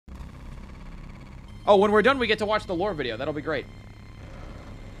Oh, when we're done, we get to watch the lore video. That'll be great.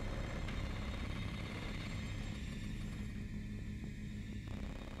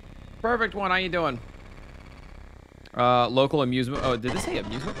 Perfect one. How you doing? Local amusement. Oh, did this say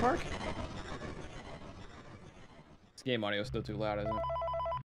amusement park? This game audio is still too loud, isn't it?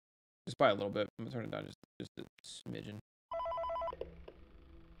 Just by a little bit. I'm gonna turn it down just a smidgen.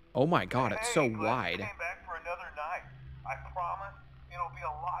 Oh my god, it's so wide. Came back for another night. I promise it'll be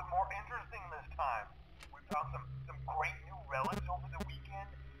a lot more interesting this time. We found some great new relics over the weekend,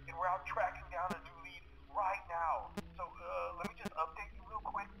 and we're out tracking down a new lead right now. So let me just update you real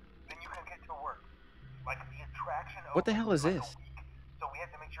quick, then you can get to work. Like the attraction. What the hell is this? So we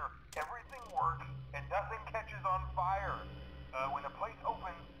have to make sure everything works and nothing catches on fire. When the place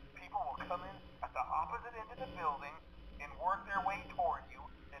opens, people will come in at the opposite end of the building and work their way toward you,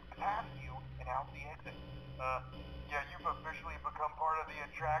 then past you and out the exit. Yeah, you've officially become part of the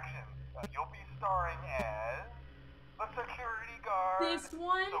attraction. You'll be starring as the security guard. This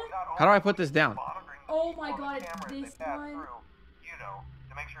one? So how do I put this down? Oh my god, this one? You know,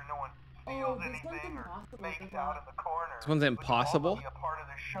 to make sure no one steals anything or makes out in the corner. This one's impossible? Be a part of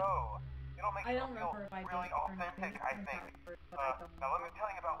the show. It'll make I you don't feel remember if I really authentic, I think. Now let me tell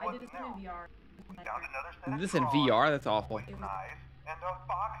you about I what's did this one in new. VR. We found another set of This in drawings, VR? That's awful. which is nice, and a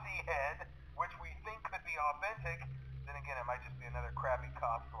foxy head, which we think could be authentic. Then again, it might just be another crappy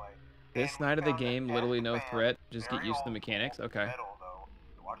cosplay. This And night of the we found game, a literally no desk threat. fan, Just get very used to the old mechanics. school Okay. metal, though.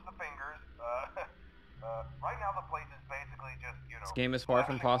 So watch the fingers. Right now the place is basically just, you know, This game is far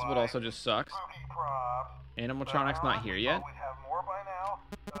from possible. It also just sucks. spooky props. Animatronic's not here yet. Always have more by now.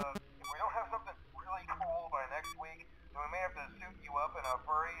 If we don't have something really cool by next week, then we may have to suit you up in a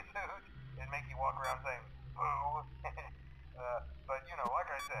furry suit and make you walk around saying boo. But you know, like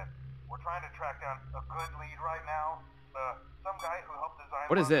I said, we're trying to track down a good lead right now. Some guy who helped design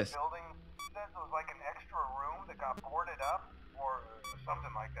What is the this? building says it was like an extra room that got boarded up or something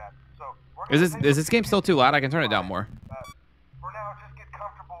like that. So Is this game still too loud? I can turn it down more. For now, just get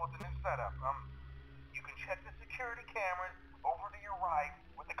comfortable with the new setup. You can check the security cameras over to your right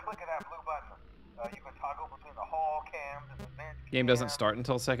with the click of that blue button. You can toggle between the hall cams and the vent Game doesn't cams. start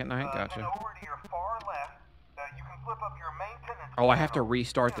until second night. Then Gotcha. over to your far left, you can flip up your maintenance. Oh, I have to panel.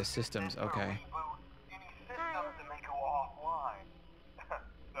 restart the Use systems. this to Okay. reboot any systems that may go offline.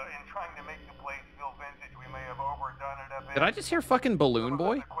 In trying to make the place feel vintage, we may have overdone it a bit. Did I just hear fucking Balloon Some of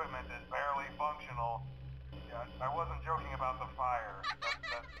Boy? this equipment is barely functional. Yeah, I wasn't joking about the fire.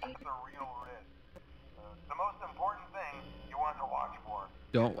 That's the real risk. The most important thing you want to watch for.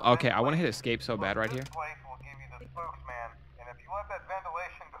 Don't. Okay, I want to hit escape so bad right here. This place will give you the spokesman, and if you let that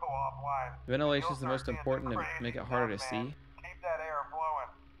ventilation go offline, Ventilation is the you'll most start seeing important to some make it crazy harder to stuff, man. see. Keep that air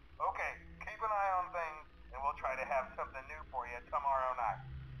flowing. Okay, keep an eye on things, and we'll try to have something new for you tomorrow night.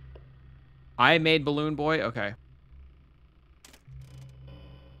 I made Balloon Boy. Okay.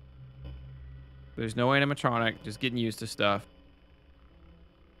 There's no animatronic. Just getting used to stuff.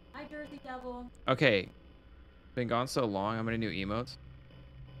 Hi, Jersey Devil. Okay. Been gone so long. How many new emotes?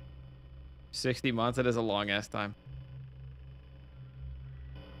 60 months. That is a long ass time.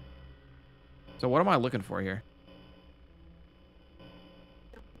 So what am I looking for here?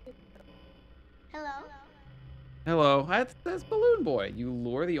 Hello? Hello. That's Balloon Boy. You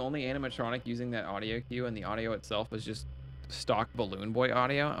lure the only animatronic using that audio cue, and the audio itself is just stock Balloon Boy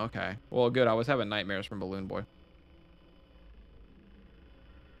audio? Okay. Well, good. I was having nightmares from Balloon Boy.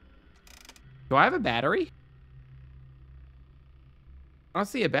 Do I have a battery? I don't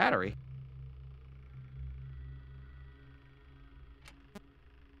see a battery.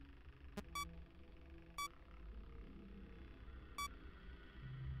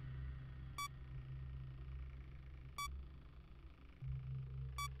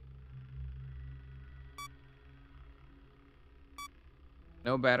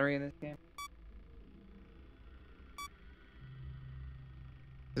 No battery in this game?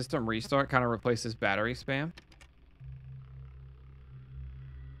 System restart kind of replaces battery spam.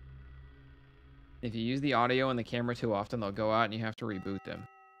 If you use the audio and the camera too often, they'll go out and you have to reboot them.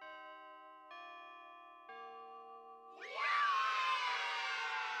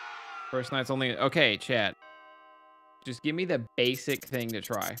 First night's only... Okay, chat. Just give me the basic thing to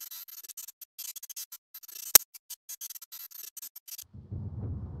try.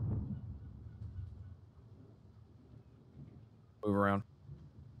 Move around.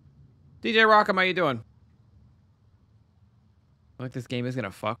 DJ Rockham, how you doing? Like this game is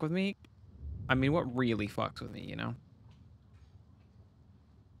gonna fuck with me? I mean, what really fucks with me, you know?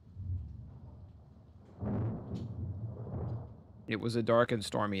 It was a dark and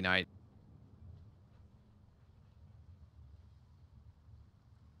stormy night.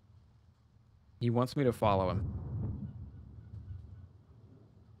 He wants me to follow him.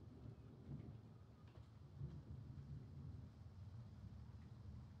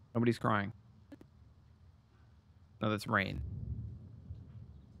 Nobody's crying. No, that's rain.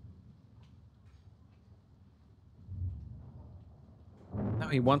 No,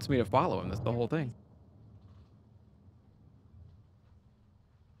 he wants me to follow him. That's the whole thing.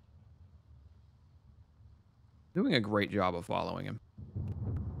 Doing a great job of following him.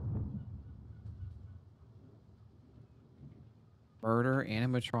 Murder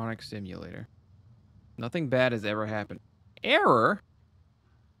animatronic simulator. Nothing bad has ever happened. Error?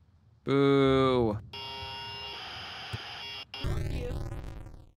 Boo.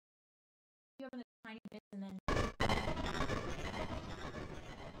 You have a tiny bit and then.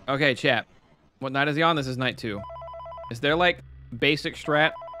 Okay, chat. What night is he on? This is night 2. Is there like basic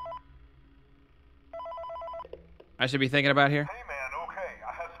strat I should be thinking about here? Hey man, okay,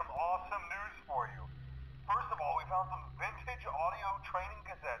 I have some awesome news for you. First of all, we found some vintage audio training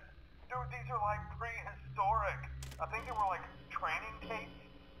cassettes. Dude, these are like prehistoric. I think they were like training tapes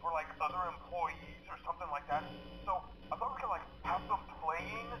for like other employees or something like that. So I thought we could like have them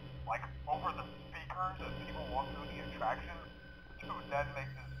playing like over the speakers as people walk through the attraction. Dude, that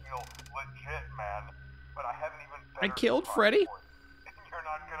makes us feel legit, man. But I haven't even. I killed Freddy. You're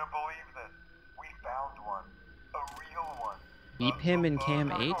not gonna believe this. We found one. A real one. Keep him in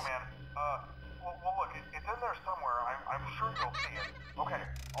cam 8? Well, look, it's in there somewhere. I'm sure you'll see it. Okay,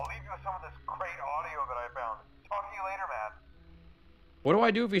 I'll leave you with some of this great audio that I found. Talk to you later, man. What do I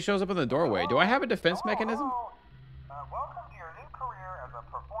do if he shows up in the doorway? Do I have a defense mechanism? Welcome to your new career as a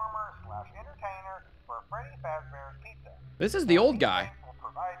performer/entertainer for Freddy Fazbear's Pizza. This is the old guy. Will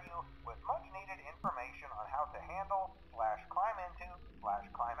provide you with much-needed information on how to handle/climb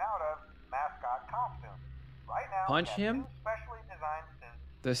into/climb out of mascot costumes. Right now, Punch him? specially designed suits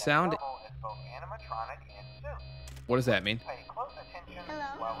The sound. that double as both animatronic and suit. What does that mean? Pay close attention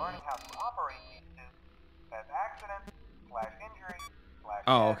while learning how to operate these suits, as accidents/injuries/death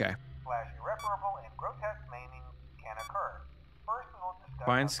Oh, okay. /irreparable and grotesque maimings can occur. First, we will discuss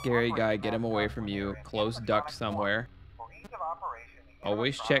Find how to scary guy, operate get him away mascots from when you. they're in Close animatronic duck form. somewhere. For ease of operation, the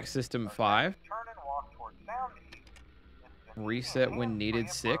Always animatronics check system are 5. set to turn and walk towards sound cues. This is an Reset easy when and needed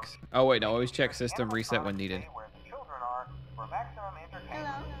hands-free 6. approach. Oh, wait, no. Always check system reset when Animatronics needed. stay where the children are for maximum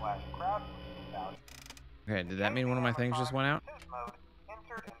entertainment/crowd pleasing value. Okay, did that mean one of my things just went out? Suit mode,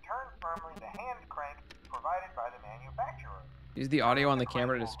 insert and turn firmly the hand crank provided by the manufacturer. Use the audio on the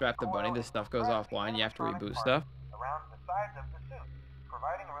camera to distract the bunny. This stuff goes offline. You have to reboot stuff. Around the sides of the suit,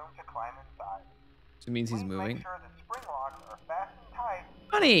 providing room to climb inside. So it means he's moving. Make sure the spring locks are fastened tight.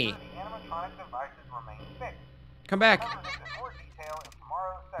 Bunny! So the animatronic devices remain fixed. Come back. Cover this in more detail in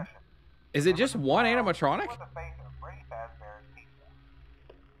tomorrow's session. Is it just one animatronic? For the face of Freddy Fazbear's Pizza.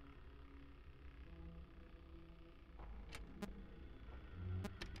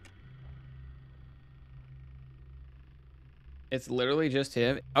 It's literally just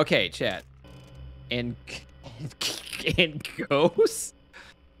him. Okay, chat. And and Ghost?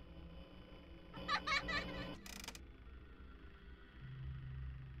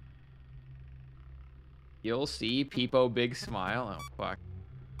 You'll see Peepo big smile. Oh fuck.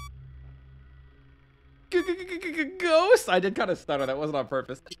 Ghost? I did kind of stutter. That wasn't on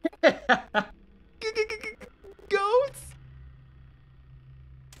purpose. Ghost?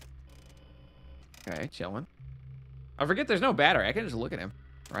 Okay, chilling. I forget there's no battery. I can just look at him,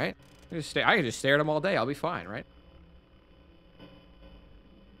 right? I can just stare at him all day. I'll be fine, right?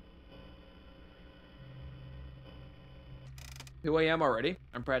 Who I am already?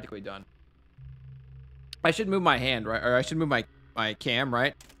 I'm practically done. I should move my hand, right? Or I should move my cam,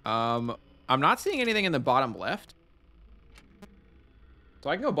 right? I'm not seeing anything in the bottom left. So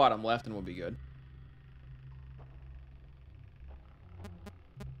I can go bottom left and we'll be good.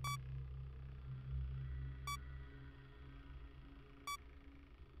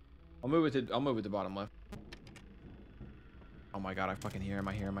 I'll move it to bottom left. Oh my god, I fucking hear him.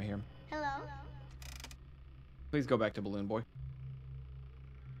 I hear him. Hello. Please go back to Balloon Boy.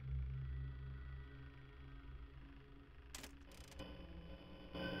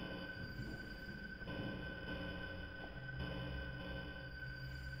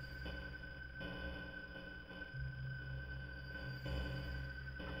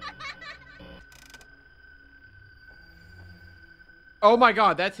 Oh my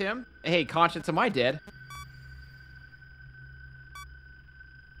god, that's him? Hey, Conscience, am I dead?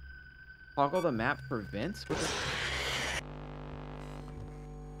 Toggle the map for Vince?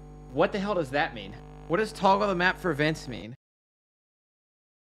 What the hell does that mean? What does toggle the map for Vince mean?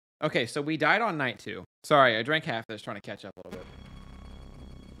 Okay, so we died on night 2. Sorry, I drank half this trying to catch up a little bit.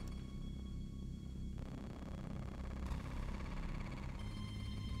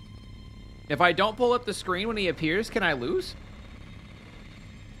 If I don't pull up the screen when he appears, can I lose?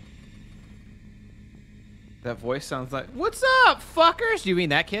 That voice sounds like, what's up, fuckers? Do you mean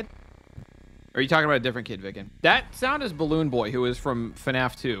that kid? Or are you talking about a different kid, Vicken? That sound is Balloon Boy, who is from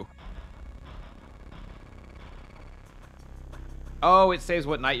FNAF 2. Oh, it saves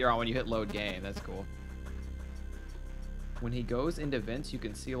what night you're on when you hit load game. That's cool. When he goes into vents, you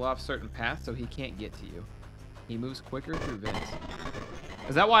can seal off certain paths so he can't get to you. He moves quicker through vents.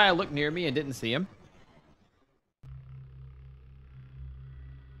 Is that why I looked near me and didn't see him?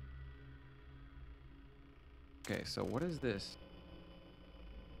 Okay, so what is this?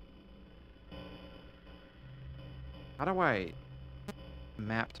 How do I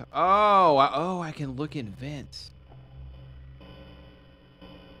map to... Oh, I can look in vents.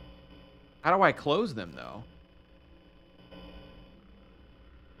 How do I close them, though?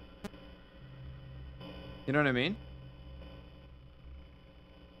 You know what I mean?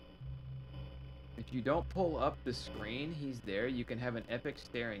 If you don't pull up the screen, he's there. You can have an epic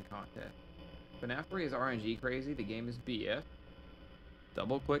staring contest. FNAF 3 is RNG crazy. The game is BF.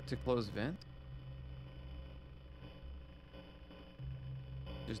 Double click to close vent.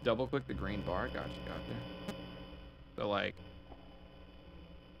 Just double click the green bar. Gotcha. So like...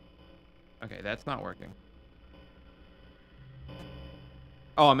 Okay, that's not working.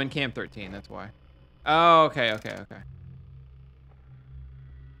 Oh, I'm in cam 13. That's why. Oh, okay.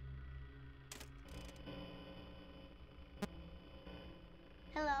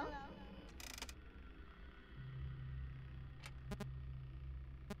 Hello?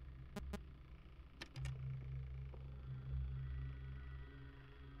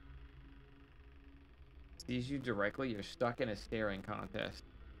 Sees you directly, you're stuck in a staring contest.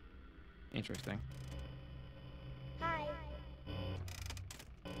 Interesting. Hi.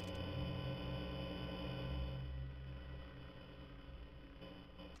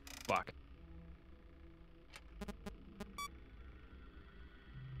 Fuck.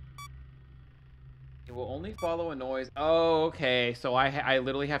 He will only follow a noise. Oh, okay. So I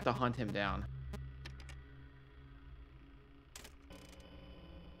literally have to hunt him down.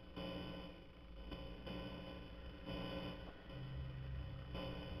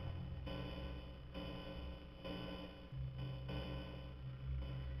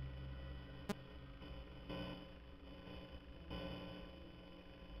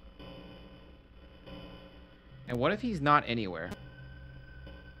 And what if he's not anywhere?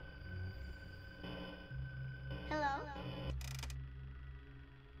 Hello?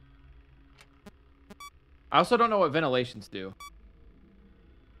 I also don't know what ventilations do.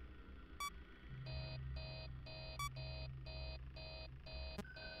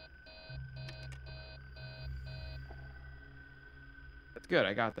 That's good.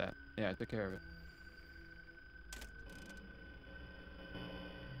 I got that. Yeah, I took care of it.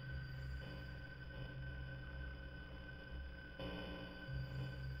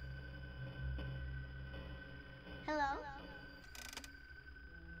 Hello?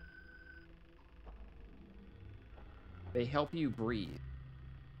 They help you breathe.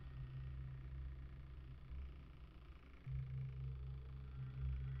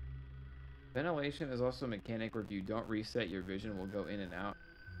 Ventilation is also a mechanic where if you don't reset, your vision will go in and out.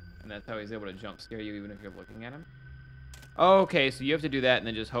 And that's how he's able to jump scare you even if you're looking at him. Okay, so you have to do that and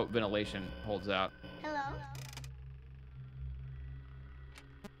then just hope ventilation holds out. Hello?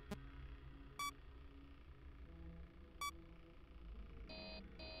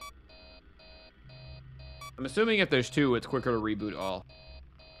 I'm assuming if there's two, it's quicker to reboot all.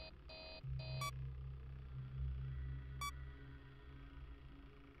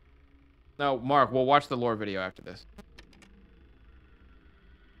 No, Mark, we'll watch the lore video after this.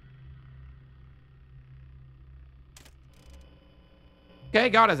 Okay,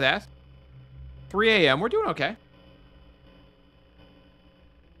 got his ass. 3 a.m. We're doing okay.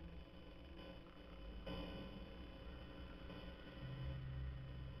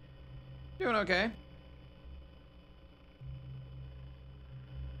 Doing okay.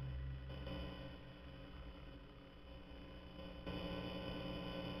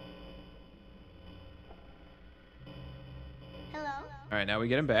 Hello? All right, now we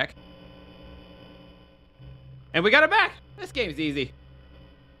get him back. And we got him back. This game's easy.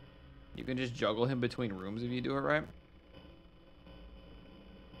 You can just juggle him between rooms if you do it right.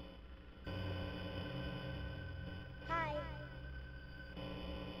 Hi.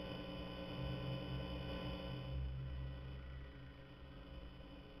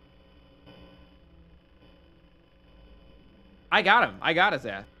 I got him. I got his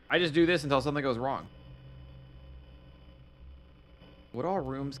ass. I just do this until something goes wrong. What all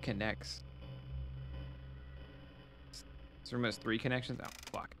rooms connects? This room has 3 connections? Oh,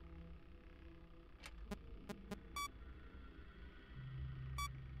 fuck.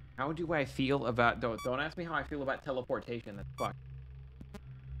 How do I feel about... Don't ask me how I feel about teleportation. That's fucked.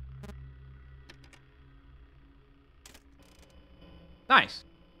 Nice.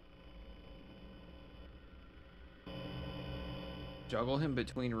 Juggle him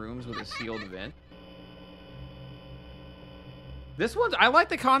between rooms with a sealed vent. This one's... I like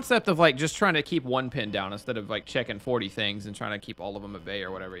the concept of, like, just trying to keep one pin down instead of, like, checking 40 things and trying to keep all of them at bay or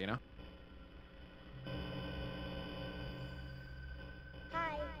whatever, you know?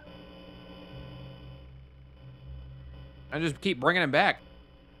 Hi. And just keep bringing him back.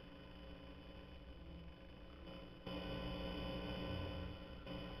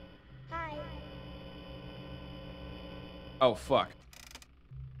 Hi. Oh, fuck.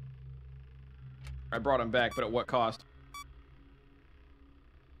 I brought him back, but at what cost?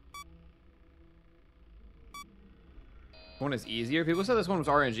 One is easier. People said this one was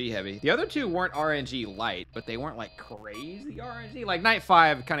RNG heavy. The other two weren't RNG light, but they weren't like crazy RNG. Like Night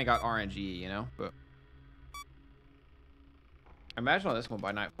 5 kind of got RNG, you know? But imagine on this one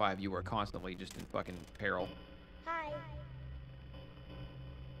by Night 5 you were constantly just in fucking peril. Hi.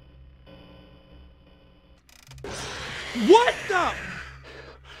 What the?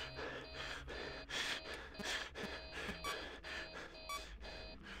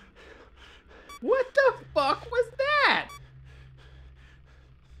 What the fuck was that?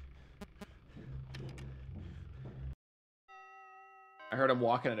 I heard him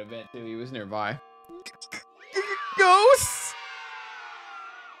walking at an event too. He was nearby. Ghosts?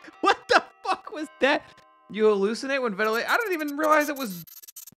 What the fuck was that? You hallucinate when ventilate? I didn't even realize it was...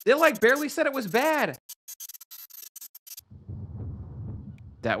 They like barely said it was bad.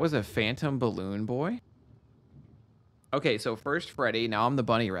 That was a phantom balloon boy? Okay, so first Freddy. Now I'm the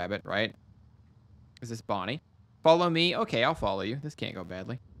bunny rabbit, right? Is this Bonnie? Follow me? Okay, I'll follow you. This can't go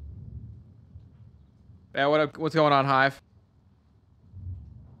badly. Yeah, what's going on, Hive?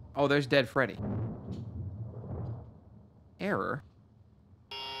 Oh, there's dead Freddy. Error?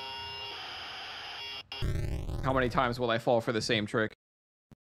 How many times will I fall for the same trick?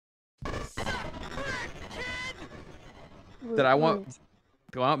 Did I want...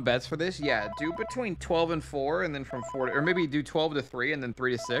 Go out bets for this? Yeah, do between 12 and 4, and then from 4 to... Or maybe do 12 to 3, and then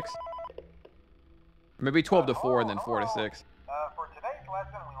 3 to 6. Maybe 12 to 4, and then 4 to 6. For today's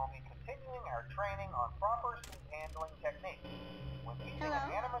lesson, we will be continuing our training on proper suit handling techniques. When using an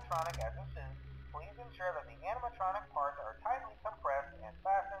animatronic as a suit, please ensure that the animatronic parts are tightly compressed and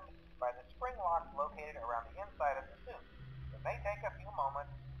fastened by the spring locks located around the inside of the suit. It may take a few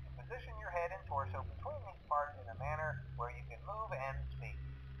moments to position your head and torso between these parts in a manner where you can move and speak.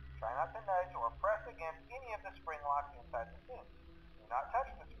 Try not to nudge or press against any of the spring locks inside the suit. Do not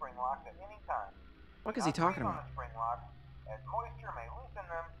touch the spring locks at any time. What is he talking on about? the spring locks, as moisture may loosen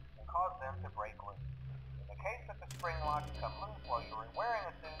them and cause them to break loose. In the case that the spring locks come loose while you are wearing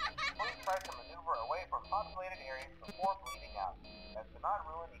a suit, please try to maneuver away from populated areas before bleeding out, as to not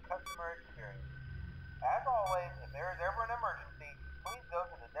ruin the customer experience. As always, if there is ever an emergency, please go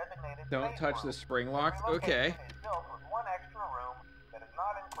to the designated Don't safe touch room. the spring The locks? Okay. relocation is built with one extra room that is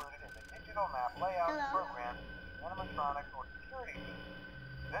not included in the digital map layout program to the animatronics or security room.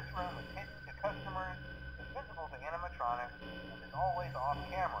 This room is hidden to customers, invisible to animatronics, and is always off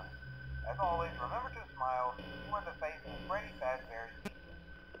camera. As always, remember to smile. You are the face of Freddy Fazbear's Pizza.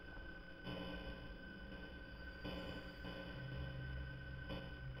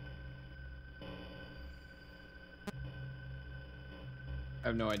 I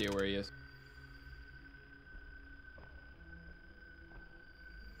have no idea where he is.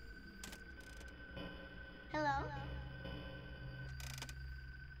 Hello.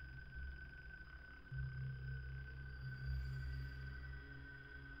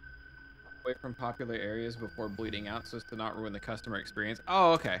 Away from popular areas before bleeding out so as to not ruin the customer experience.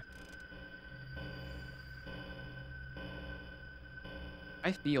 Oh, okay.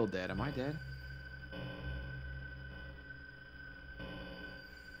 I feel dead. Am I dead?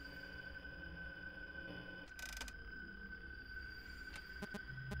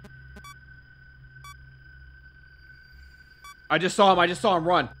 I just saw him. I just saw him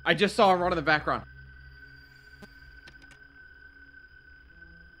run. I just saw him run in the background.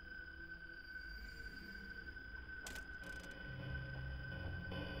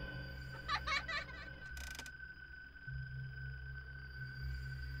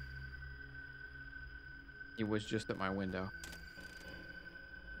 He was just at my window.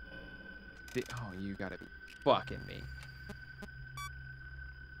 Oh, you gotta be fucking me.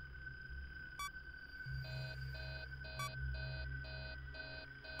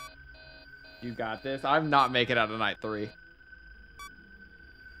 You got this. I'm not making it out of night 3.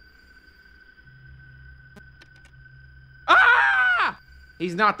 Ah!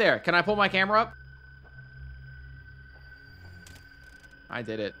 He's not there. Can I pull my camera up? I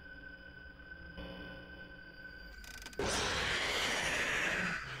did it.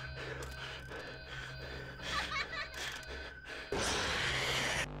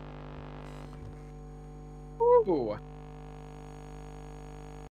 Ooh.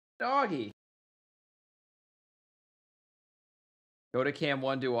 Doggy. Go to cam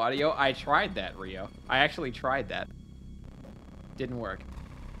 1, do audio. I tried that, Rio. I actually tried that. Didn't work.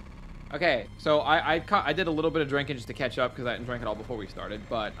 Okay, so I did a little bit of drinking just to catch up because I didn't drink it all before we started,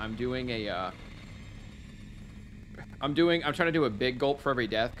 but I'm doing a I'm trying to do a big gulp for every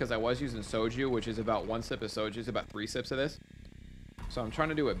death because I was using soju, which is about 1 sip of soju, is about 3 sips of this. So I'm trying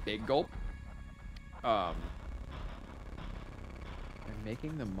to do a big gulp. I'm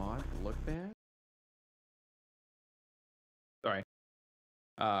making the mod look bad. Sorry.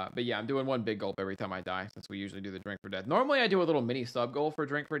 But yeah, I'm doing 1 big gulp every time I die, since we usually do the drink for death. Normally I do a little mini sub goal for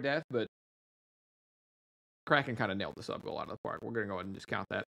drink for death, but Kraken kind of nailed the sub goal out of the park. We're gonna go ahead and just count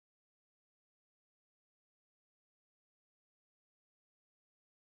that.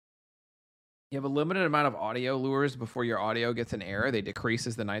 You have a limited amount of audio lures before your audio gets an error. They decrease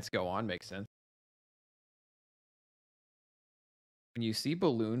as the nights go on. Makes sense. When you see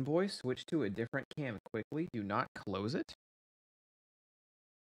Balloon Boy, switch to a different cam quickly. Do not close it.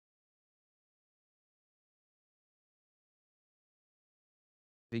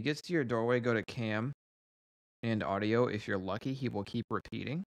 If he gets to your doorway, go to cam and audio. If you're lucky, he will keep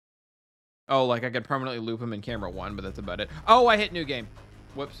repeating. Oh, like I could permanently loop him in camera 1, but that's about it. Oh, I hit new game.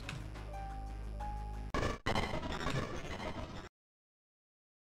 Whoops.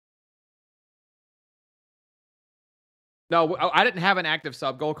 No, I didn't have an active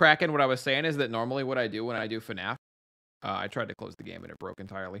sub goal, Kraken. What I was saying is that normally what I do when I do FNAF, I tried to close the game and it broke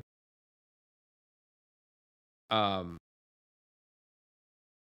entirely.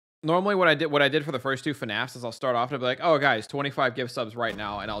 Normally what I did for the first 2 FNAFs is I'll start off and I'll be like, oh guys, 25 gift subs right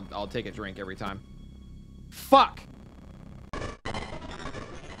now, and I'll take a drink every time. Fuck!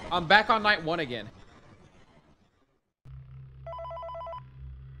 I'm back on night 1 again.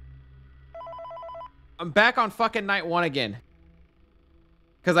 I'm back on fucking night 1 again.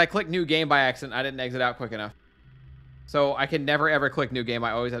 Because I clicked new game by accident. I didn't exit out quick enough. So I can never ever click new game.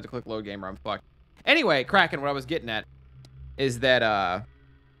 I always have to click load game or I'm fucked. Anyway, Kraken, what I was getting at is that,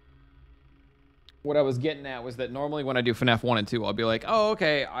 what I was getting at was that normally when I do FNAF 1 and 2, I'll be like, oh,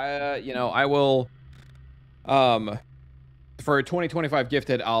 okay, you know, I will, for 2025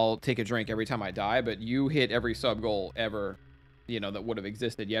 gifted, I'll take a drink every time I die, but you hit every sub goal ever, you know, that would have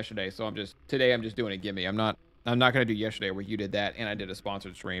existed yesterday. So today I'm just doing a gimme. I'm not going to do yesterday where you did that and I did a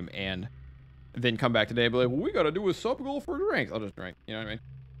sponsored stream and then come back today and be like, well, we got to do a sub goal for drinks. I'll just drink. You know what I mean?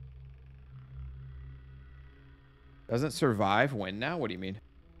 Doesn't survive win now? What do you mean?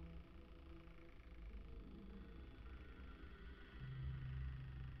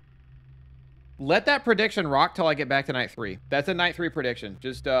 Let that prediction rock till I get back to night 3. That's a night 3 prediction.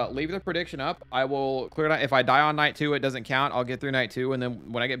 Just leave the prediction up. I will clear it out. If I die on night 2, it doesn't count. I'll get through night 2, and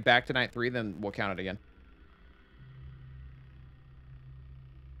then when I get back to night 3, then we'll count it again.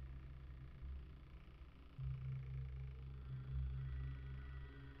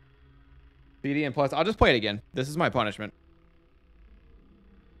 CD and plus. I'll just play it again. This is my punishment.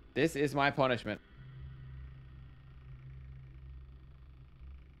 This is my punishment.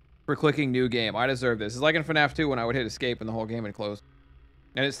 For clicking new game. I deserve this. It's like in FNAF 2 when I would hit escape and the whole game would close.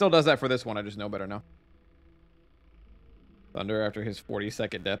 And it still does that for this one. I just know better now. Thunder after his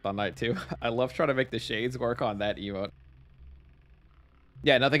 40-second death on night 2. I love trying to make the shades work on that emote.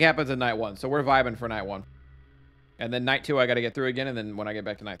 Yeah, nothing happens in night 1. So we're vibing for night 1. And then night 2 I got to get through again. And then when I get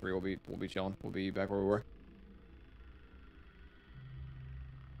back to night 3, we'll be chilling. We'll be back where we were.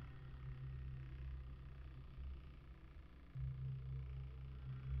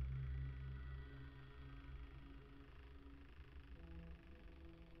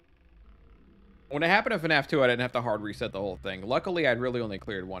 When it happened in FNAF 2, I didn't have to hard reset the whole thing. Luckily, I'd really only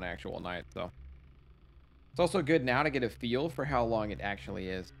cleared 1 actual night, so. It's also good now to get a feel for how long it actually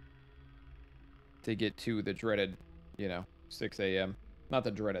is. To get to the dreaded, you know, 6 a.m. Not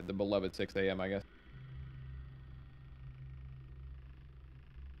the dreaded, the beloved 6 a.m., I guess.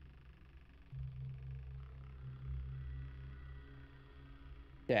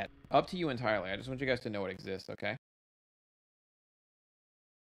 Yeah, up to you entirely. I just want you guys to know it exists, okay?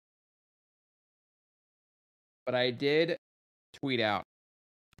 But I did tweet out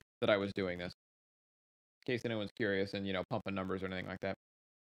that I was doing this. In case anyone's curious and, you know, pumping numbers or anything like that.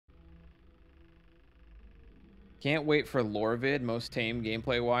 Can't wait for lore vid, most tame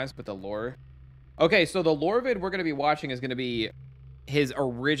gameplay-wise, but the lore... Okay, so the lore vid we're going to be watching is going to be his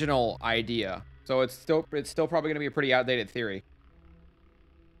original idea. So it's still probably going to be a pretty outdated theory.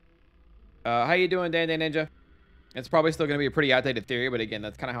 How you doing, Dan Ninja? It's probably still going to be a pretty outdated theory, but again,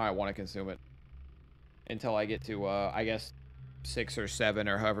 that's kind of how I want to consume it. Until I get to, I guess, 6 or 7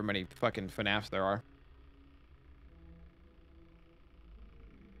 or however many fucking FNAFs there are.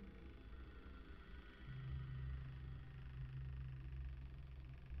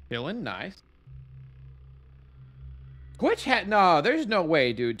 Feeling nice. Twitch had... No, there's no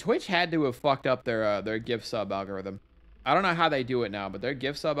way, dude. Twitch had to have fucked up their gift sub algorithm. I don't know how they do it now, but their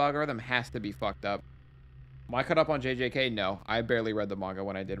gift sub algorithm has to be fucked up. Am I caught up on JJK? No. I barely read the manga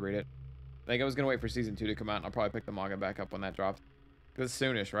when I did read it. I think I was going to wait for season 2 to come out, and I'll probably pick the manga back up when that drops. Because it's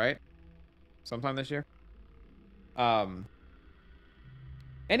soonish, right? Sometime this year?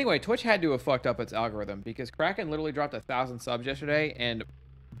 Anyway, Twitch had to have fucked up its algorithm, because Kraken literally dropped 1,000 subs yesterday, and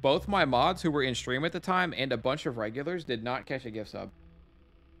both my mods who were in stream at the time and a bunch of regulars did not catch a gift sub.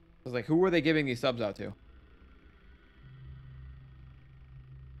 I was like, who were they giving these subs out to?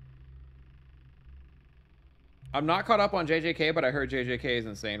 I'm not caught up on JJK, but I heard JJK is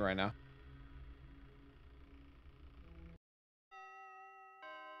insane right now.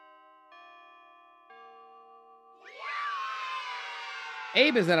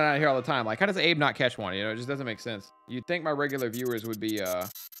 Abe is in and out here all the time. Like, how does Abe not catch one? You know, it just doesn't make sense. You'd think my regular viewers would be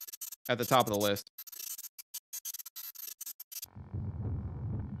at the top of the list.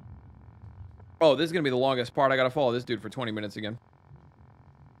 Oh, this is going to be the longest part. I got to follow this dude for 20 minutes again.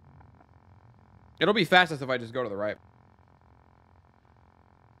 It'll be fastest if I just go to the right.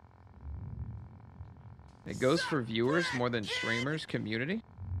 It goes for viewers more than streamers. Community?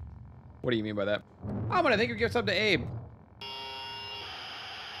 What do you mean by that? I'm going to think you give sub to Abe.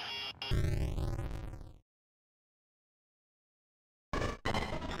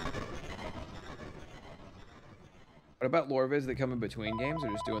 What about lore vids that come in between games or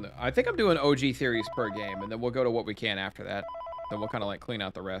just doing the... I think I'm doing OG theories per game, and then we'll go to what we can after that. Then we'll kind of like clean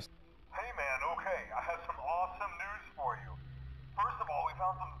out the rest. Hey man, okay, I have some awesome news for you. First of all, we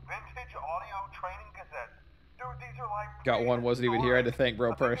found some vintage audio training cassettes. Dude, these are like... Got one, wasn't even here. I had to thank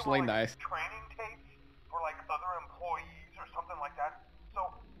bro personally. Nice. Training tapes for like other employees or something like that. So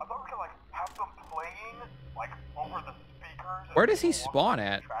I thought we could like have them playing like over the speakers. Where does he spawn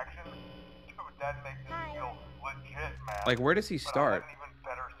at? Dude, that makes it feel legit, man. Like, where does he start? But I have an even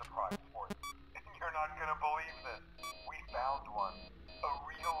better surprise for you. You're not gonna believe this. We found one. A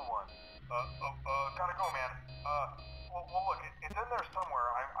real one. Gotta go, man. Well, look, it's in there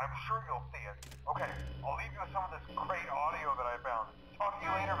somewhere. I'm sure you'll see it. Okay, I'll leave you with some of this great audio that I found. Talk to you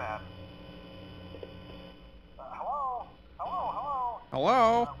later, man. Hello?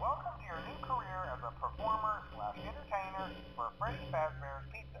 Hello? Welcome to your new career as a performer/entertainer for Freddy Fazbear's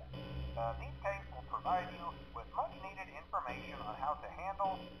Pizza. These tapes will provide you with much-needed information on how to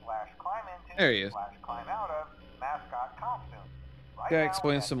handle /climb into There he is. /climb out of mascot costumes. Right Gotta now,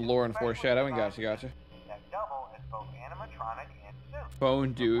 explain that some new lore and specially foreshadowing. designed Gotcha. suit that double as both animatronic and suit.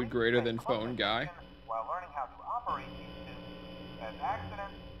 Phone dude Complete greater with than close phone guy. attention while learning how to operate these suits, as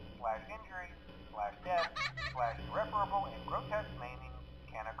accidents/injuries/death/irreparable and grotesque maiming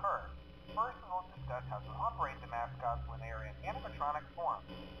can occur. First, we will discuss how to operate the mascots when they are in animatronic form.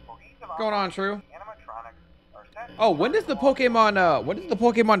 For ease of Going on, operation, True? the animatronics are set to Oh, when does the Pokemon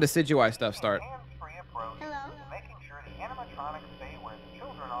Decidueye stuff start? hands-free approach Hello? to making sure the animatronics stay where the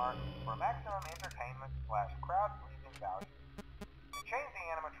children are for maximum entertainment/crowd-pleasing value. To change the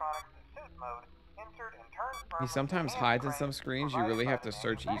animatronics to suit mode, insert and turn He firmly sometimes the hides in hand some crank screens. You provided really by have to the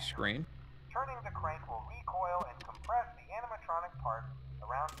search each manufacturer. screen. Turning the crank will recoil and compress the animatronic parts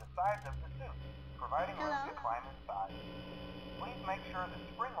around the sides of the suit, providing room Hello? to climb inside. Please make sure the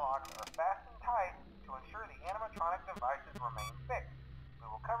spring locks are fastened tight to ensure the animatronic devices remain fixed. We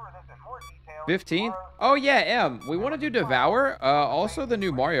will cover this in more detail. 15? tomorrow's Oh, yeah, we want to do Devour. Also, the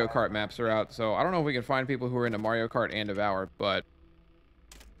new Mario Kart maps are out, so I don't know if we can find people who are into Mario Kart and Devour, but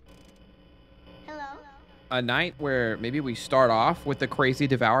Hello? a night where maybe we start off with the crazy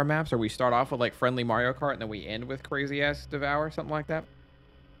Devour maps, or we start off with, like, friendly Mario Kart, and then we end with crazy-ass Devour, something like that.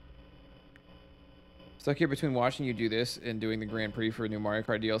 Stuck here between watching you do this and doing the Grand Prix for new Mario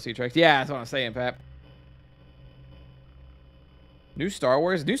Kart DLC tracks. Yeah, that's what I'm saying, Pat. New Star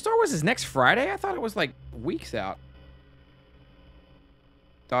Wars? New Star Wars is next Friday? I thought it was, like, weeks out.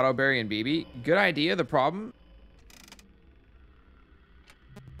 Dotto, Berry, and BB. Good idea. The problem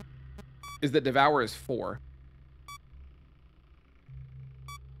is that Devour is 4.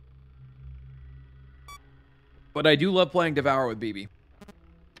 But I do love playing Devour with BB.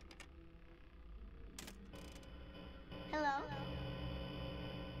 Hello?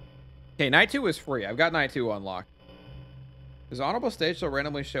 Okay, Night 2 is free. I've got Night 2 unlocked. Does Honorable Stage still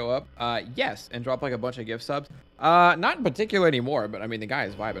randomly show up? Yes, and drop like a bunch of gift subs. Not in particular anymore, but I mean, the guy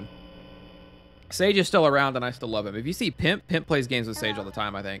is vibing. Sage is still around, and I still love him. If you see Pimp, Pimp plays games with Sage all the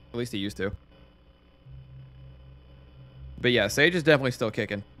time, I think. At least he used to. But yeah, Sage is definitely still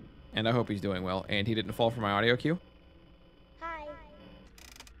kicking. And I hope he's doing well. And he didn't fall for my audio cue. Hi.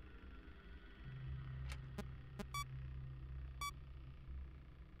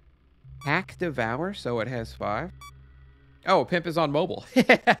 Hack Devour, so it has 5. Oh, Pimp is on mobile.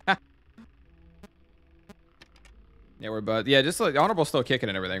 Yeah, we're but yeah, just like Honorable's still kicking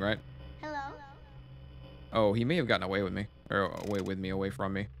and everything, right? Hello. Oh, he may have gotten away with me. Or away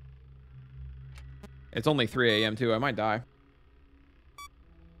from me. It's only 3 a.m. too. I might die.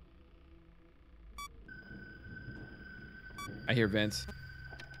 I hear Vince.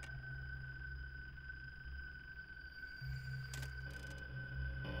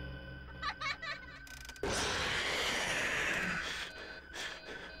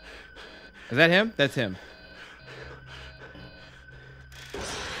 Is that him? That's him.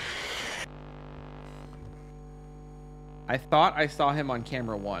 I thought I saw him on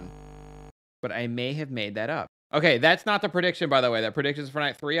camera 1, but I may have made that up. Okay, that's not the prediction, by the way. That prediction's for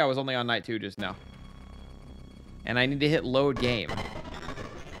night 3. I was only on night 2 just now. And I need to hit load game.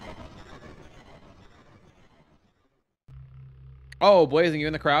 Oh, Blazing, you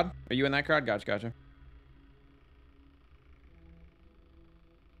in the crowd? Are you in that crowd? Gotcha, gotcha.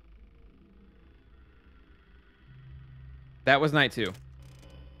 That was night 2.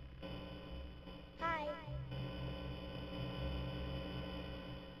 Hi.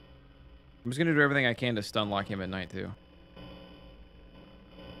 I'm just gonna do everything I can to stun lock him at night 2. I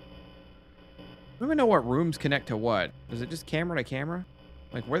don't even know what rooms connect to what. Is it just camera to camera?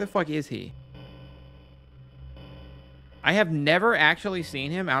 Like, where the fuck is he? I have never actually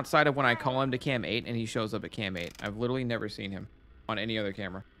seen him outside of when I call him to cam 8 and he shows up at cam 8. I've literally never seen him on any other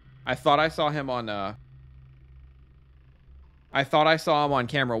camera. I thought I saw him on, I thought I saw him on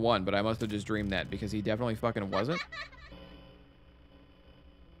camera 1, but I must have just dreamed that because he definitely fucking wasn't.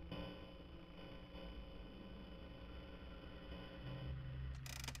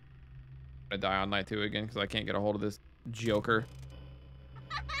 I die on night 2 again because I can't get a hold of this joker.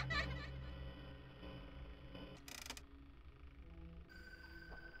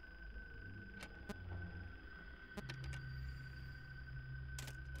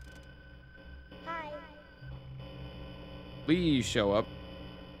 Hi. Please show up.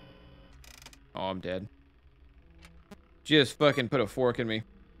 Oh, I'm dead. Just fucking put a fork in me.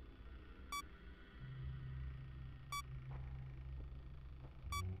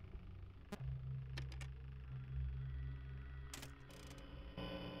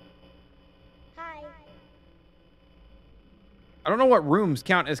 Hi. I don't know what rooms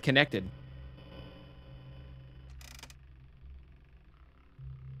count as connected.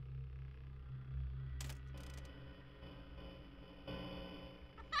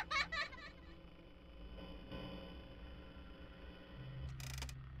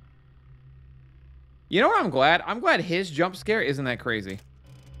 You know what I'm glad? I'm glad his jump scare isn't that crazy.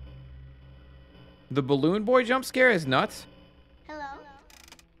 The balloon boy jump scare is nuts. Hello.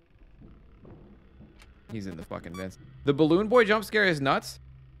 He's in the fucking vents. The balloon boy jump scare is nuts.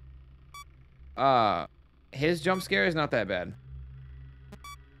 His jump scare is not that bad.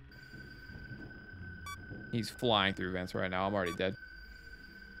 He's flying through vents right now. I'm already dead.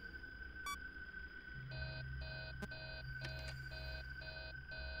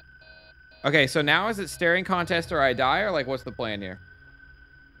 Okay, so now is it staring contest or I die, or like what's the plan here?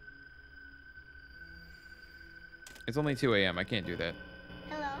 It's only 2 a.m. I can't do that.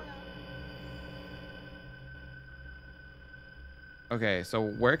 Hello. Okay, so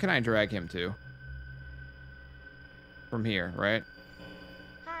where can I drag him to? From here, right?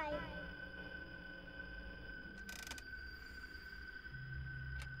 Hi.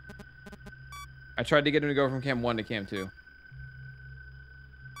 I tried to get him to go from cam 1 to cam 2.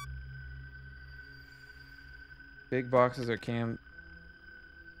 Big boxes are cam.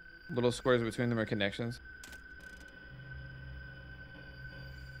 Little squares between them are connections.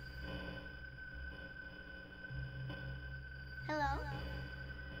 Hello.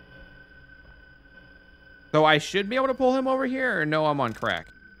 So I should be able to pull him over here, or no, I'm on crack?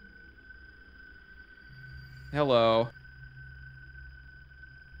 Hello.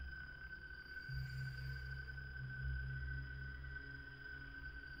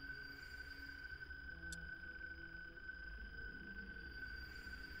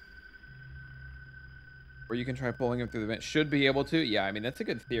 Or you can try pulling him through the vent. Should be able to. Yeah, I mean, that's a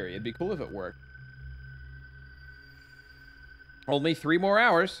good theory. It'd be cool if it worked. Only 3 more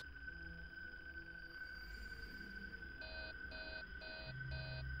hours.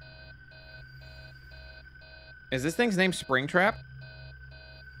 Is this thing's name Springtrap?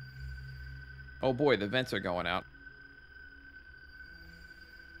 Oh boy, the vents are going out.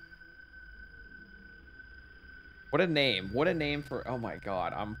 What a name. What a name for... Oh my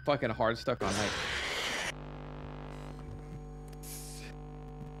god, I'm fucking hard stuck on night.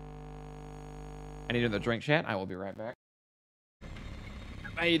 I need another drink, chat. I will be right back.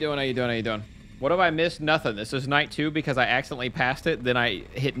 How you doing? How you doing? How you doing? What have I missed? Nothing. This is night 2 because I accidentally passed it. Then I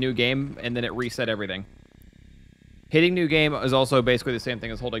hit new game, and then it reset everything. Hitting new game is also basically the same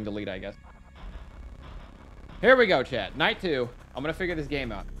thing as holding delete, I guess. Here we go, chat. Night 2. I'm going to figure this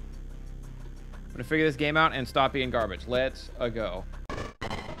game out. I'm going to figure this game out and stop being garbage. Let's go.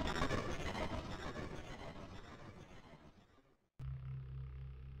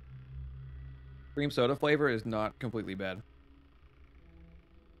 Cream soda flavor is not completely bad.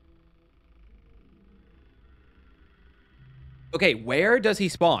 Okay, where does he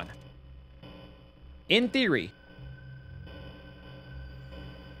spawn? In theory.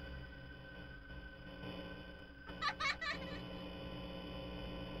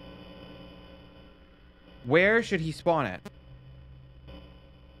 Where should he spawn at?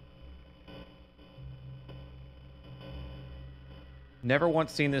 Never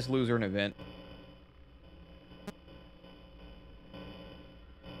once seen this loser in an event.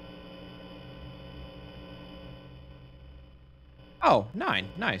 Oh, 9.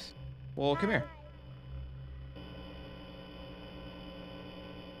 Nice. Well, come here.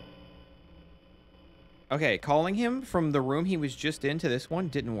 Okay, calling him from the room he was just in to this one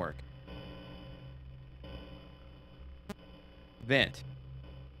didn't work. Vent.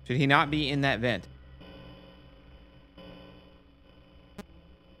 Should he not be in that vent?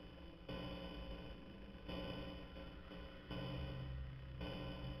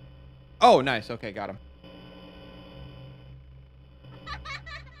 Oh, nice. Okay, got him.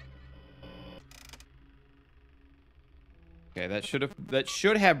 Okay, that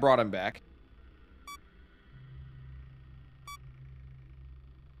should have brought him back.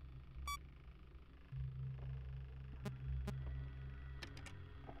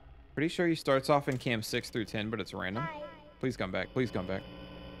 Pretty sure he starts off in cam 6 through 10, but it's random. Hi. Please come back. Please come back.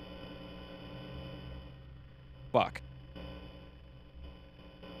 Fuck.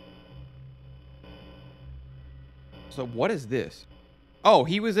 So what is this? Oh,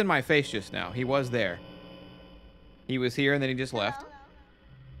 he was in my face just now. He was there. He was here and then he just left.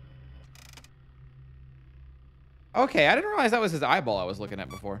 Okay, I didn't realize that was his eyeball I was looking at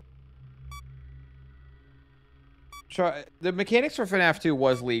before. Try, the mechanics for FNAF 2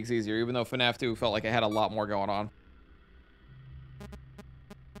 was leagues easier, even though FNAF 2 felt like it had a lot more going on.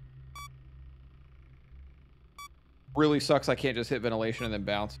 Really sucks I can't just hit ventilation and then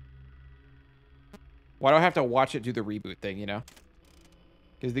bounce. Why do I have to watch it do the reboot thing, you know?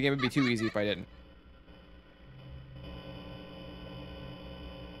 Because the game would be too easy if I didn't.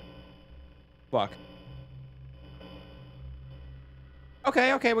 Fuck.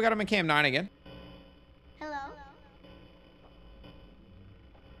 Okay, okay, we got him in cam 9 again. Hello.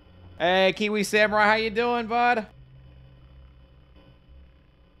 Hey, Kiwi Samurai, how you doing, bud?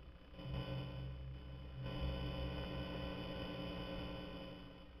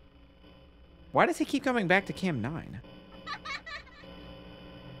 Why does he keep coming back to cam 9?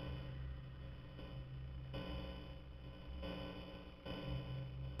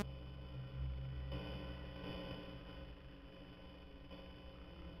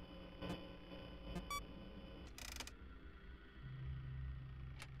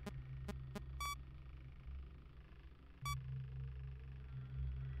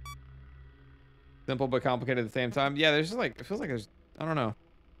 Simple but complicated at the same time. Yeah, there's just like, it feels like there's, I don't know.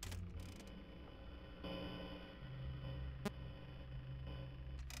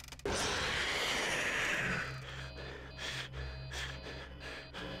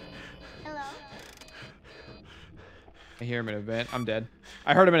 Hello. I hear him in a vent. I'm dead.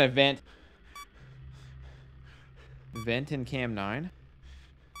 I heard him in a vent. Vent in cam 9?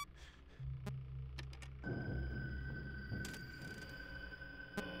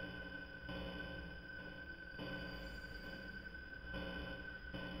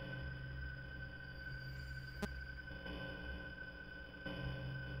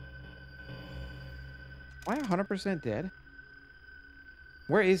 Am I 100% dead?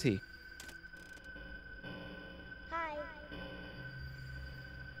 Where is he? Hi.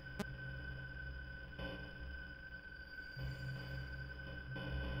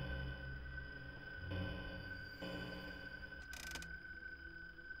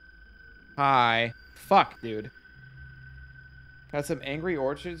 Hi. Fuck, dude. Got some Angry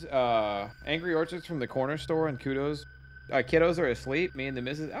Orchards from the corner store and kudos. Kiddos are asleep. Me and the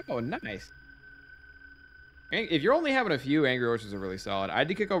missus. Oh, nice. If you're only having a few, Angry Orchards are really solid. I had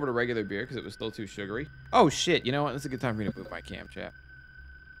to kick over to regular beer because it was still too sugary. Oh, shit. You know what? This is a good time for me to move my cam, chat.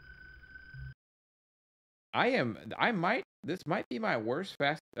 This might be my worst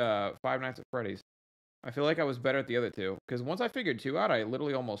Five Nights at Freddy's. I feel like I was better at the other two. Because once I figured 2 out, I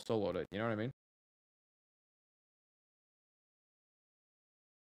literally almost soloed it. You know what I mean?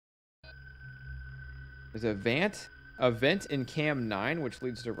 There's a vent in cam 9, which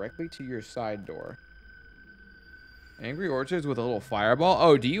leads directly to your side door. Angry Orchards with a little fireball.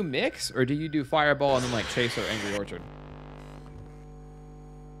 Oh, do you mix? Or do you do fireball and then like Chaser Angry Orchard?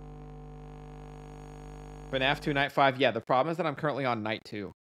 FNAF 2 Night 5. Yeah, the problem is that I'm currently on Night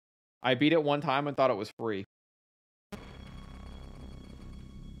 2. I beat it one time and thought it was free.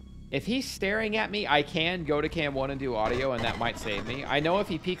 If he's staring at me, I can go to cam 1 and do audio, and that might save me. I know if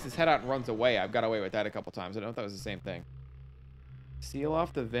he peeks his head out and runs away, I've got away with that a couple times. I don't know if that was the same thing. Seal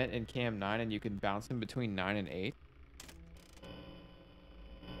off the vent in cam 9, and you can bounce him between 9 and 8.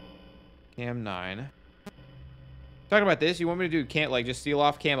 Cam 9. Talking about this, you want me to do like just seal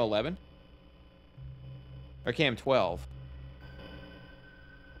off cam 11? Or cam 12?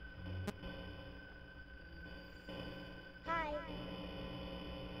 Hi.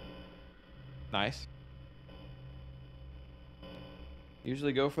 Nice.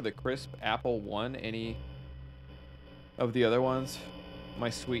 Usually go for the crisp Apple 1. Any of the other ones? My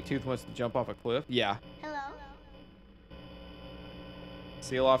sweet tooth wants to jump off a cliff. Yeah. Hello.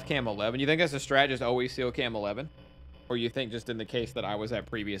 Seal off cam 11. You think that's a strat, just always seal cam 11? Or you think just in the case that I was at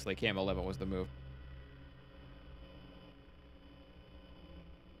previously, cam 11 was the move?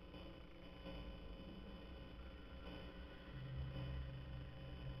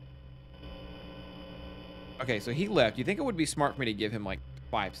 Okay, so he left. You think it would be smart for me to give him like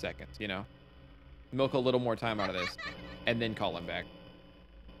 5 seconds, you know? Milk a little more time out of this. And then call him back.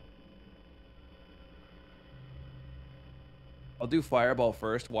 I'll do fireball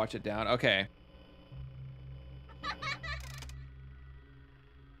first. Watch it down. Okay.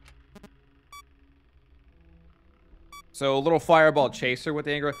 So a little fireball chaser with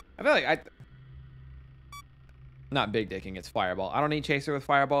the anger. I feel like not big dicking, it's fireball. I don't need chaser with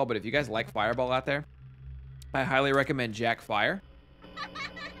fireball, but if you guys like fireball out there, I highly recommend Jack Fire.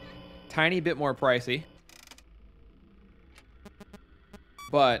 Tiny bit more pricey,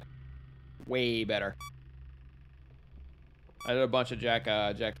 but way better. I did a bunch of Jack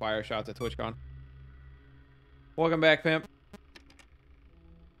Fire shots at TwitchCon. Welcome back, Pimp.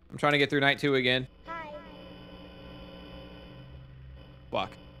 I'm trying to get through night 2 again. Hi.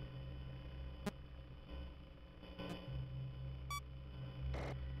 Fuck.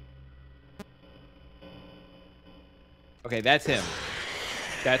 Okay, that's him.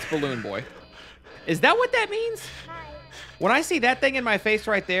 That's Balloon Boy. Is that what that means? Hi. When I see that thing in my face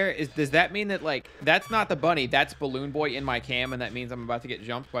right there, does that mean that, like, that's not the bunny, that's Balloon Boy in my cam, and that means I'm about to get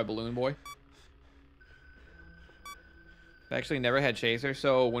jumped by Balloon Boy? I actually never had Chaser,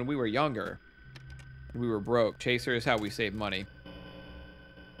 so when we were younger, we were broke. Chaser is how we save money.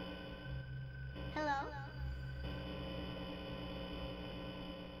 Hello.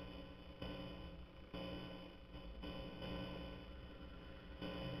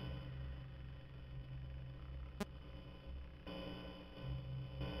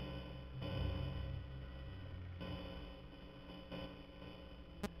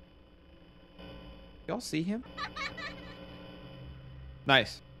 Y'all see him?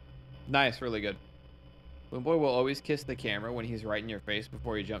 Nice. Nice, really good. Balloon Boy will always kiss the camera when he's right in your face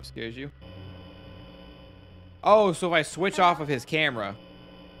before he jump scares you. Oh, so if I switch off of his camera.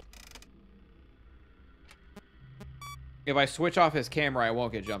 If I switch off his camera, I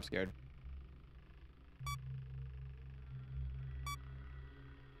won't get jump scared.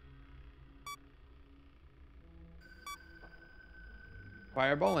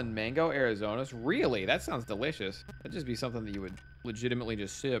 Fireball and mango Arizonas? Really? That sounds delicious. That'd just be something that you would legitimately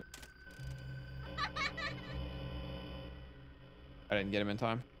just sip. I didn't get him in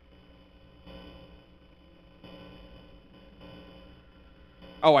time.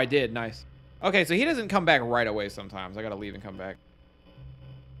 Oh, I did. Nice. Okay, so he doesn't come back right away sometimes. I gotta leave and come back.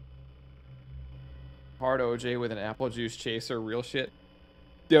 Hard OJ with an apple juice chaser. Real shit.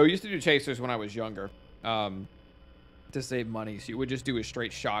 Yo, I used to do chasers when I was younger. To save money. So you would just do a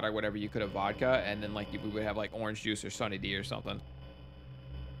straight shot or whatever you could of vodka, and then like we would have like orange juice or Sunny D or something.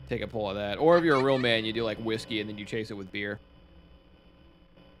 Take a pull of that. Or if you're a real man, you do like whiskey and then you chase it with beer.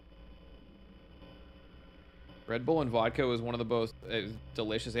 Red Bull and vodka was one of the most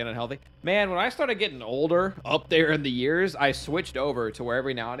delicious and unhealthy. Man, when I started getting older, up there in the years, I switched over to where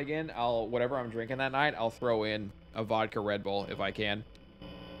every now and again, whatever I'm drinking that night, I'll throw in a vodka Red Bull if I can.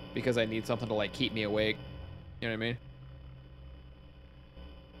 Because I need something to like keep me awake. You know what I mean?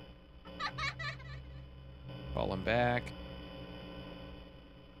 Falling back.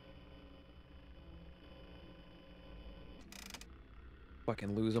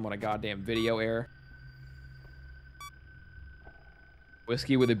 Fucking lose him on a goddamn video error.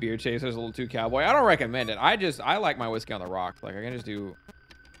 Whiskey with a beer chaser is a little too cowboy. I don't recommend it. I like my whiskey on the rocks. Like I can just do.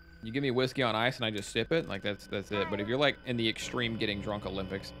 You give me whiskey on ice and I just sip it. Like that's it. But if you're like in the extreme getting drunk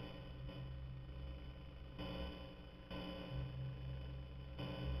Olympics.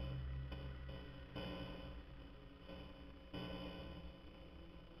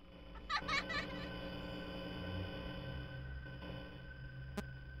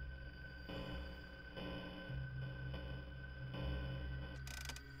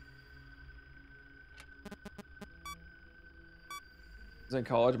 In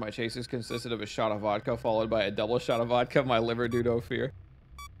college, my chases consisted of a shot of vodka followed by a double shot of vodka. My liver do no fear.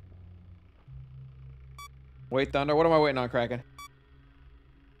 Wait, Thunder, what am I waiting on, Kraken?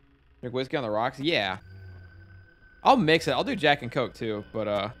 Drink whiskey on the rocks? Yeah. I'll mix it. I'll do Jack and Coke too, but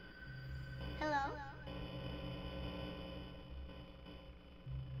Hello.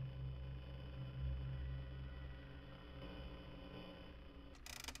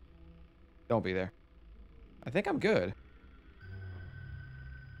 don't be there. I think I'm good.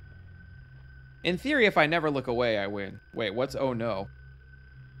 In theory, if I never look away, I win. Wait, what's oh no?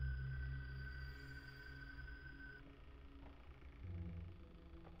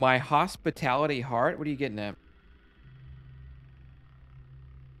 My hospitality heart? What are you getting at?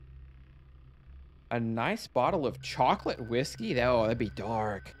 A nice bottle of chocolate whiskey? Oh, that'd be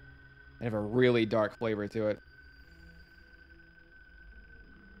dark. It'd have a really dark flavor to it.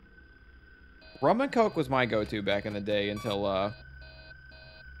 Rum and Coke was my go-to back in the day until,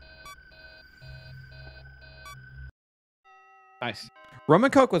 Nice. Rum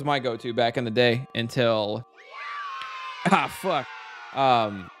and Coke was my go-to back in the day until... Ah, fuck.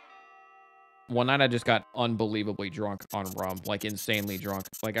 One night I just got unbelievably drunk on rum. Like, insanely drunk.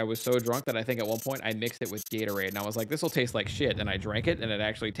 Like, I was so drunk that I think at one point I mixed it with Gatorade. And I was like, this will taste like shit. And I drank it, and it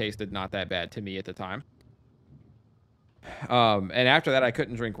actually tasted not that bad to me at the time. And after that, I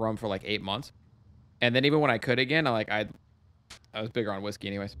couldn't drink rum for like 8 months. And then even when I could again, I was bigger on whiskey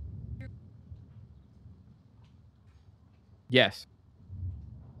anyways. Yes.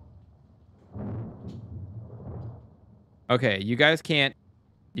 Okay, you guys can't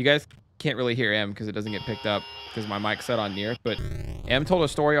really hear M because it doesn't get picked up because my mic's set on near. But M told a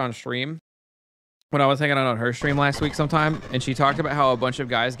story on stream when I was hanging out on her stream last week sometime, and she talked about how a bunch of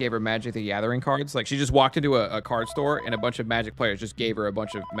guys gave her Magic the Gathering cards. Like, she just walked into a card store and a bunch of Magic players just gave her a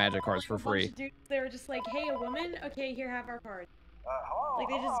bunch of Magic cards for free. They were just like, hey, a woman? Okay, here, have our card. Like,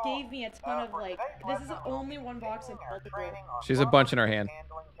 they just gave me a ton of, like, this is only one box of multiple. She's a bunch in her hand.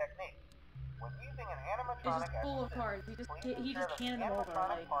 It's just full of cards. He just handed them over,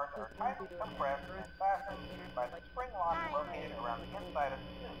 like,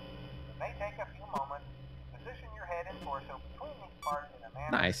 may take a few moments. Position your head and torso between these parts in a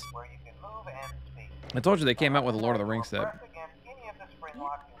manner Nice. where you can move and speak. I told you they came out with a Lord of the Rings set. Press against any of the spring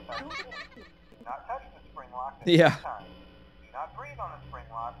locks inside the unit. Do not touch the spring locks at Yeah. any time. Do not breathe on the spring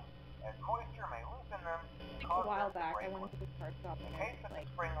locks, as moisture may loosen them and a cause while them to back, I break went loose. to the card shop In and case that the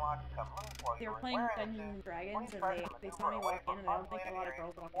like, spring locks come loose while they you were are playing wearing the Dungeons and suit, Dragons, please and try to they saw maneuver me away walk from in, and I don't think a unrelated lot of areas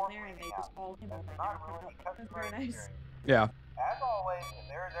girls walk before in there, and they moving just out. all came This over is and not helped really out. It was customary very nice. experience. Yeah. As always, if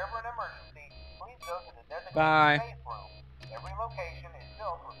there is ever an emergency, please go to the designated Bye. safe room. Every location is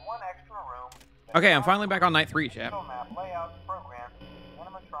built with one extra room. Okay, I'm finally back on night 3, chat. Map layouts, programs,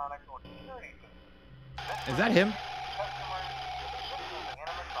 animatronics, or security systems. Is that him? Customers, the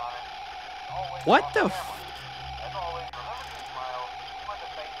animatronics, always What on the camera. As always, remember to smile, keep the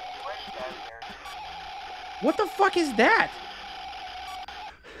face and fresh cat hair. What the fuck is that?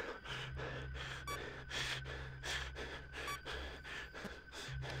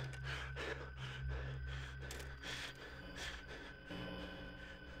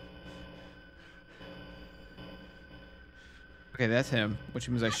 Okay, that's him, which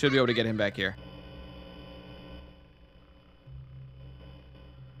means I should be able to get him back here.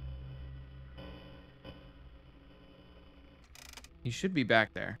 He should be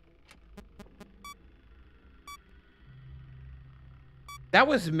back there. That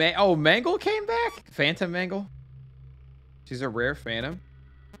was oh, Mangle came back? Phantom Mangle? She's a rare phantom.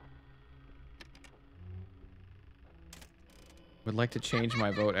 Would like to change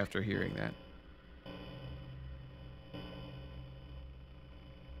my vote after hearing that.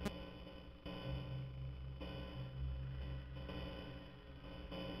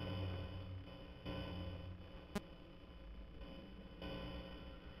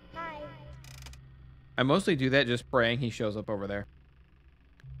 I mostly do that just praying he shows up over there.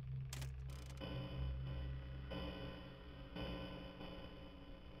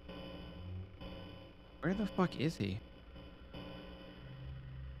 Where the fuck is he?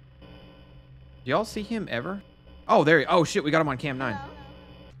 Do y'all see him ever? Oh, there he... Oh, shit, we got him on cam 9.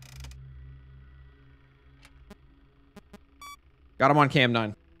 Got him on cam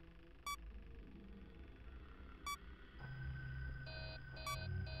 9.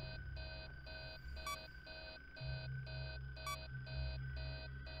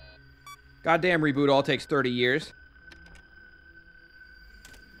 Goddamn reboot all takes 30 years.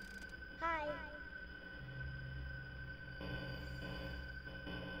 Hi.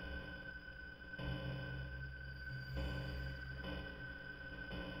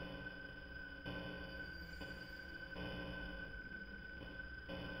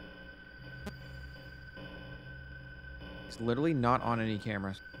 He's literally not on any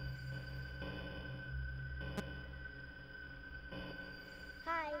cameras.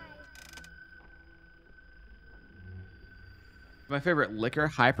 My favorite liquor,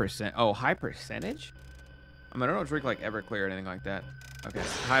 high percent. Oh, high percentage? I mean, I don't drink like Everclear or anything like that. Okay,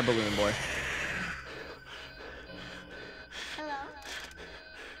 hi balloon boy. Hello.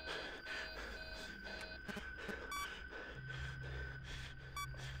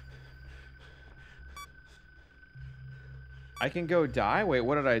 I can go die? Wait,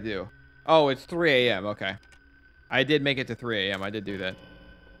 what did I do? Oh, it's 3 a.m. Okay. I did make it to 3 a.m. I did do that.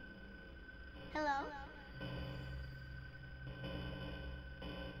 Hello.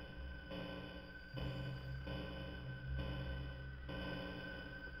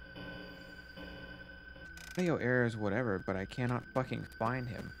 Audio errors, whatever, but I cannot fucking find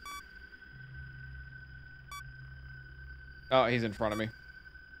him. Oh, he's in front of me.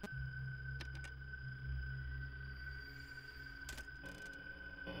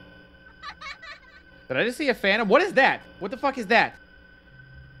 Did I just see a phantom? What is that? What the fuck is that?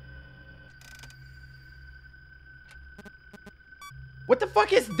 What the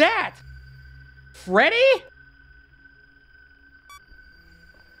fuck is that? Freddy?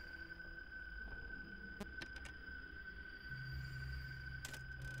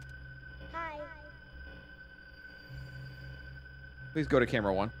 Hi. Please go to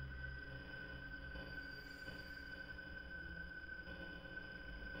camera 1.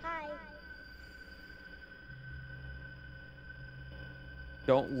 Hi.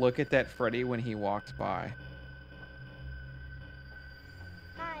 Don't look at that Freddy when he walks by.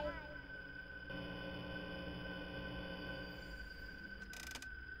 Hi.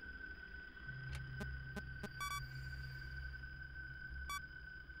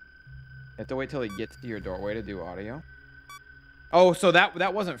 You have to wait till he gets to your doorway to do audio. Oh, so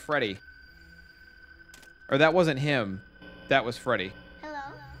that wasn't Freddy. Or that wasn't him. That was Freddy. Hello.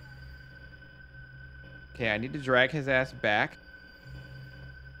 Okay, I need to drag his ass back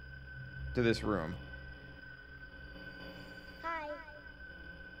to this room. Hi.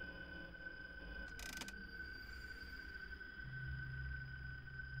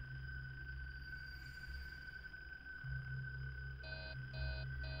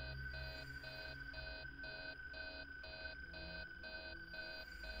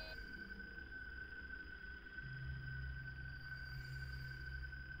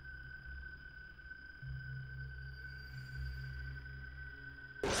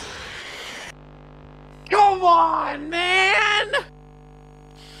 Come on, man! Come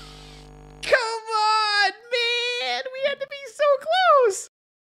on, man! We had to be so close!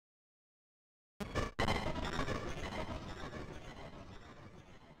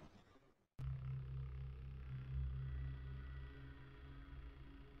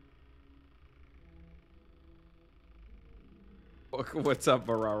 What's up,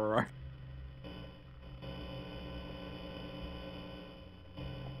 Barara?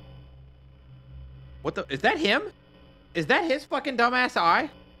 What the? Is that him? Is that his fucking dumbass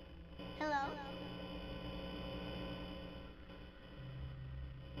eye? Hello.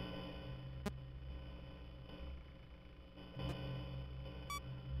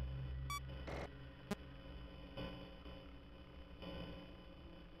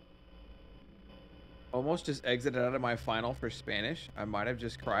 Almost just exited out of my final for Spanish. I might have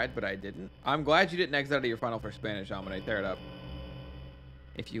just cried, but I didn't. I'm glad you didn't exit out of your final for Spanish, Dominate. Tear it up.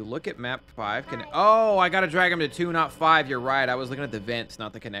 If you look at map 5, oh, I gotta drag him to 2, not 5. You're right. I was looking at the vents,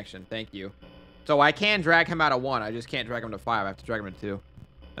 not the connection. Thank you. So I can drag him out of 1. I just can't drag him to 5. I have to drag him to 2.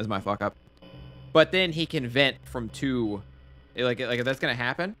 That's my fuck up. But then he can vent from 2. Like if that's gonna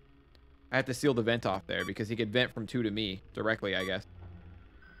happen, I have to seal the vent off there because he could vent from 2 to me directly, I guess.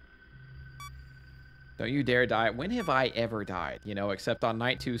 Don't you dare die. When have I ever died? You know, except on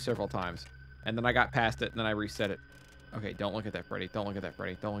night 2 several times. And then I got past it, and then I reset it. Okay, don't look at that, Freddy. Don't look at that,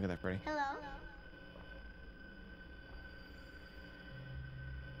 Freddy. Don't look at that, Freddy. Hello?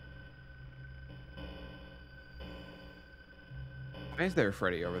 Why is there a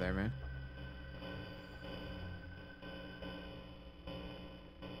Freddy over there, man?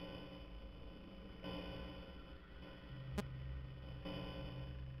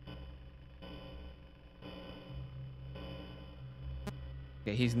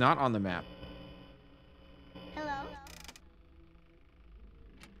 Okay, he's not on the map. Hello?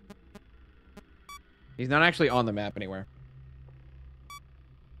 He's not actually on the map anywhere.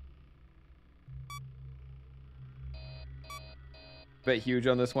 Bit huge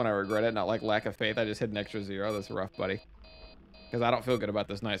on this one. I regret it. Not like lack of faith. I just hit an extra 0. That's rough, buddy. Because I don't feel good about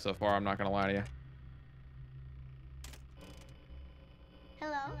this night so far. I'm not going to lie to you.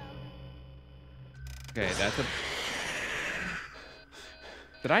 Hello? Okay, that's a...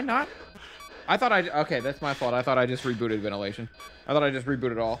 Did I not? I thought I... Okay, that's my fault. I thought I just rebooted ventilation. I thought I just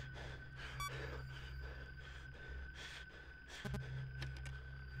rebooted all.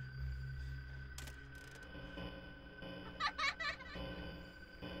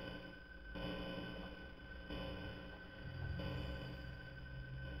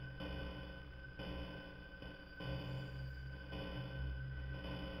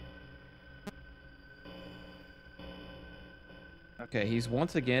 Okay, he's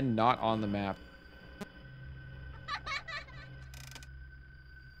once again not on the map.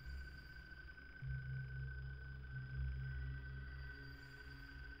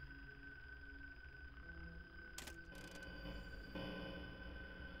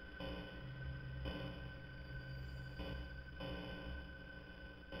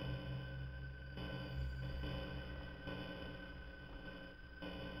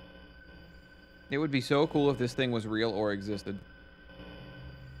 It would be so cool if this thing was real or existed.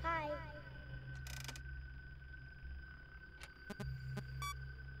 Hi.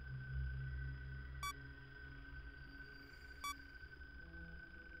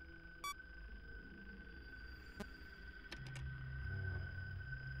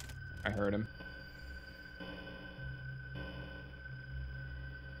 I heard him.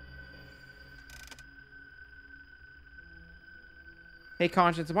 Hey,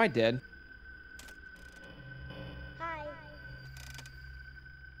 Conscience, am I dead? Hi.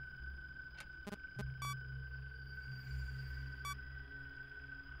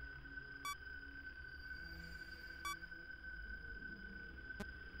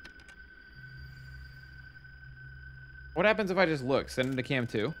 What happens if I just look? Send him to cam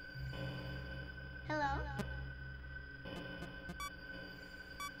 2? Hello?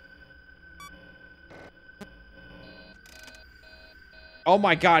 Oh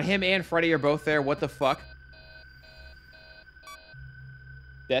my god, him and Freddy are both there. What the fuck?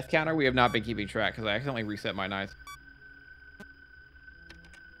 Death counter? We have not been keeping track because I accidentally reset my knife.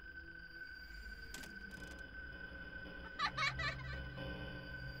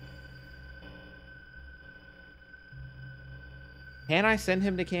 Can I send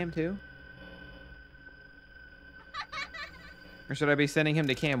him to cam 2? Or should I be sending him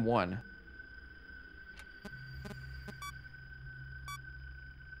to cam 1?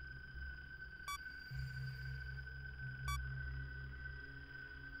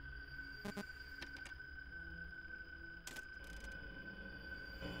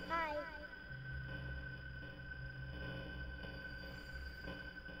 Hi.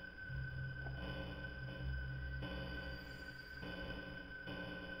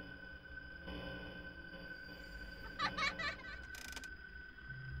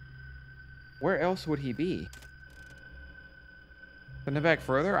 Where else would he be? Send him back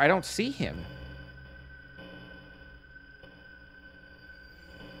further? I don't see him.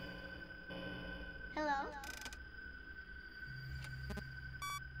 Hello?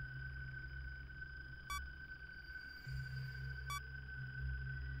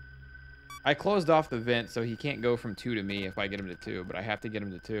 I closed off the vent, so he can't go from 2 to me if I get him to 2, but I have to get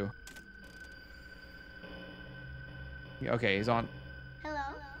him to 2. Okay, he's on. Hello?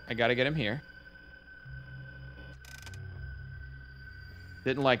 I gotta get him here.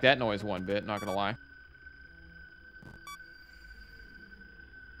 Didn't like that noise one bit, not gonna lie.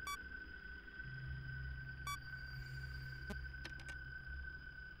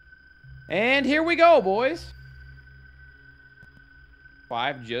 And here we go, boys.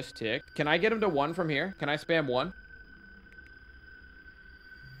 5 just ticked. Can I get him to 1 from here? Can I spam 1?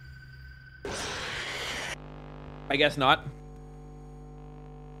 I guess not.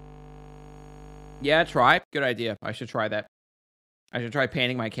 Yeah, try. Good idea. I should try that. I should try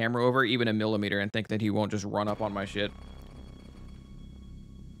panning my camera over even a millimeter and think that he won't just run up on my shit.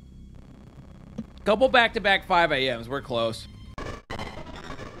 Couple back-to-back 5 a.m.s. We're close.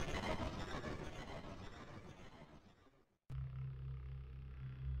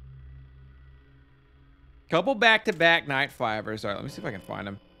 Couple back-to-back night 5ers. All right, let me see if I can find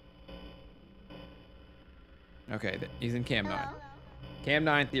him. Okay, he's in Cam 9. Hello? Cam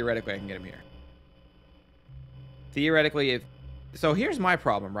 9, theoretically, I can get him here. Theoretically, if... So here's my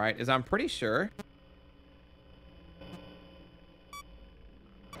problem, right? Is I'm pretty sure...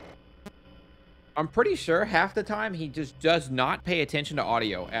 I'm pretty sure half the time he just does not pay attention to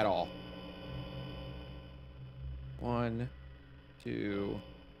audio at all. 1, 2,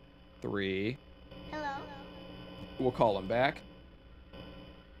 3. Hello? We'll call him back.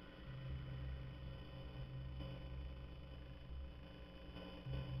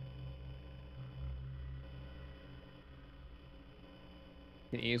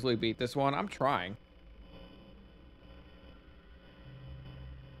 Can easily beat this one. I'm trying.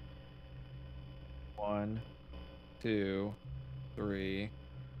 One, 2, 3,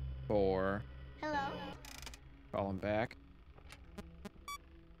 4. Hello? Call him back.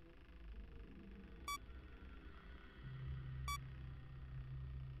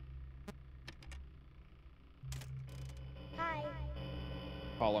 Hi.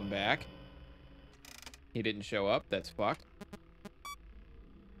 Call him back. He didn't show up. That's fucked.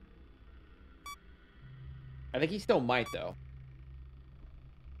 I think he still might, though.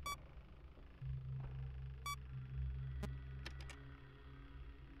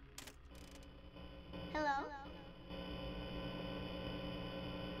 Hello?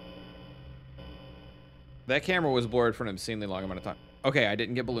 That camera was blurred for an obscenely long amount of time. Okay, I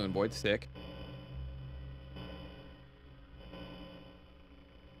didn't get Balloon Boy. Sick.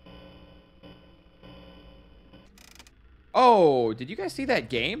 Oh, did you guys see that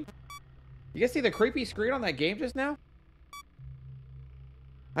game? You guys see the creepy screen on that game just now?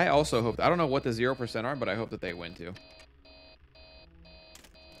 I also hope... I don't know what the 0% are, but I hope that they win too.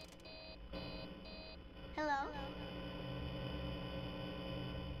 Hello?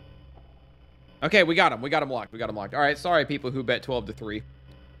 Okay, we got him. We got him locked. We got him locked. All right, sorry, people who bet 12-3.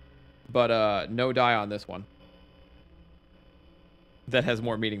 But, no die on this one. That has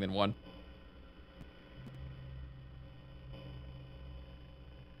more meaning than one.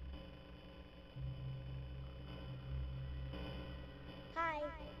 Hi.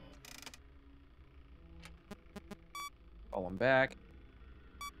 Call him back.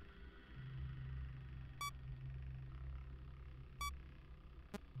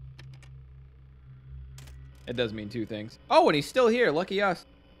 It does mean two things. Oh, and he's still here. Lucky us.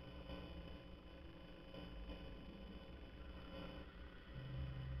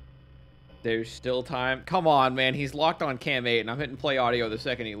 There's still time. Come on, man. He's locked on cam 8, and I'm hitting play audio the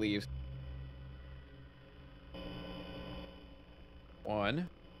second he leaves. 1,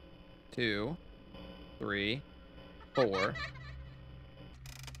 2, 3, 4.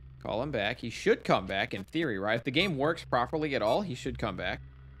 Call him back. He should come back in theory, right? If the game works properly at all, he should come back.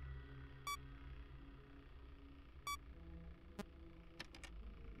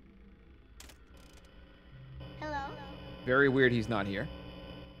 Hello? Very weird he's not here.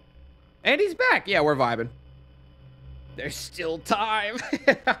 And he's back. Yeah, we're vibing. There's still time.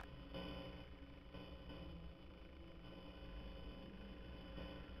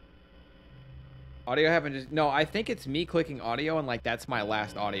 Audio haven't just... No, I think it's me clicking audio and, like, that's my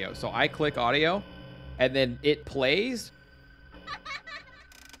last audio. So I click audio, and then it plays.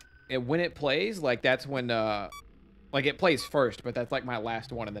 And when it plays, like, that's when, like, it plays first, but that's, like, my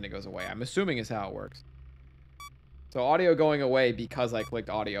last one, and then it goes away. I'm assuming is how it works. So audio going away because I clicked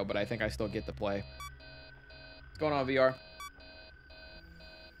audio, but I think I still get the play. What's going on, VR?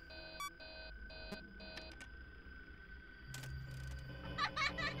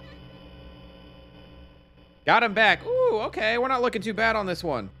 Got him back. Ooh, okay. We're not looking too bad on this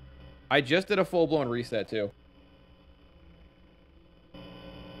one. I just did a full-blown reset, too.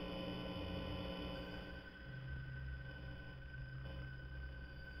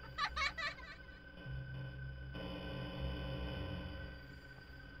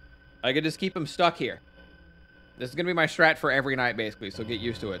 I could just keep him stuck here. This is going to be my strat for every night, basically, so get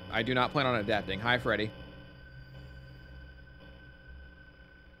used to it. I do not plan on adapting. Hi, Freddy.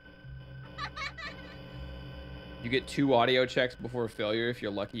 You get 2 audio checks before failure. If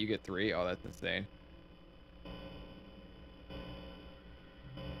you're lucky, you get 3. Oh, that's insane.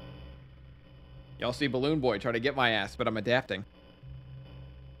 Y'all see Balloon Boy try to get my ass, but I'm adapting.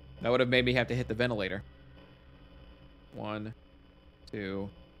 That would have made me have to hit the ventilator. 1, 2,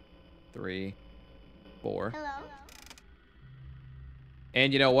 3, 4. Hello?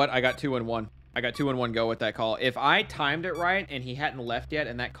 And you know what? I got 2 and 1. I got 2 in 1 go with that call. If I timed it right and he hadn't left yet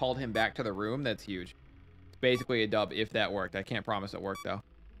and that called him back to the room, that's huge. It's basically a dub if that worked. I can't promise it worked, though.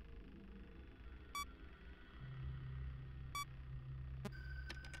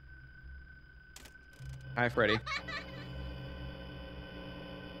 Hi, Freddy.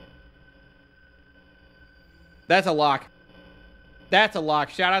 That's a lock. That's a lock.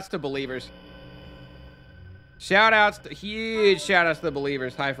 Shoutouts to believers. Shoutouts to huge shoutouts to the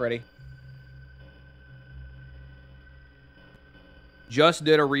believers. Hi, Freddy. Just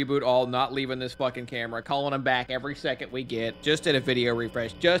did a reboot all, not leaving this fucking camera, calling him back every second we get. Just did a video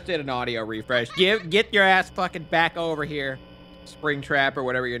refresh. Just did an audio refresh. Get your ass fucking back over here. Springtrap or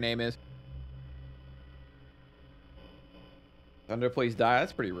whatever your name is. Thunder, please die.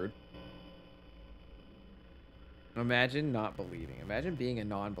 That's pretty rude. Imagine not believing. Imagine being a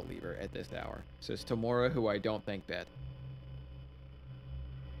non-believer at this hour. Says Tamora, who I don't think dead.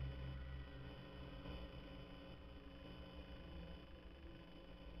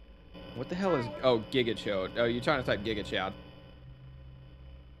 What the hell is... Oh, Giga Chode. Oh, you're trying to type Giga Chode.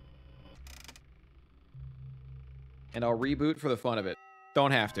 And I'll reboot for the fun of it.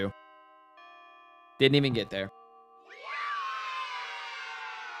 Don't have to. Didn't even get there.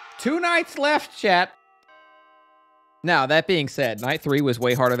 2 nights left, chat. Now, that being said, night 3 was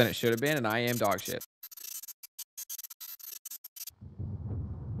way harder than it should have been, and I am dog shit.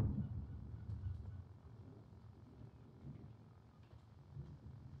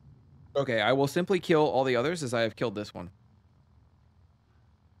 Okay, I will simply kill all the others as I have killed this one.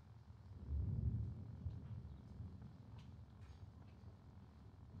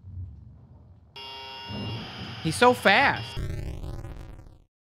 He's so fast.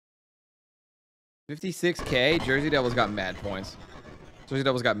 56K. Jersey Devils got mad points. Jersey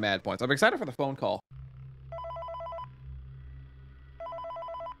Devils got mad points. I'm excited for the phone call.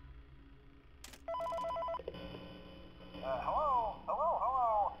 Hello.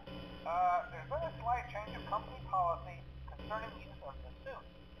 There's been a slight change of company policy concerning use of the suit.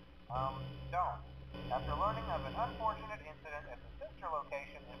 Don't. After learning of an unfortunate incident at the sister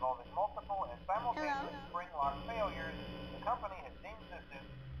location involving multiple and simultaneous spring lock failures, the company has deemed the suit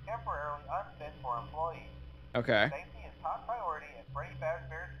temporarily unfit for employees. Okay. Safety is top priority at Freddy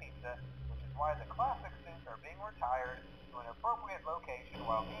Fazbear's Pizza, which is why the classic suits are being retired to an appropriate location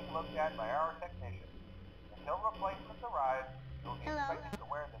while being looked at by our technicians. Until replacements arrive, you will be expected to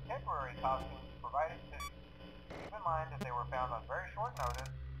wear the temporary costumes provided to you. Keep in mind that they were found on very short notice,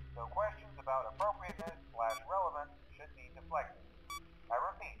 so questions about appropriateness/relevance should be deflected. I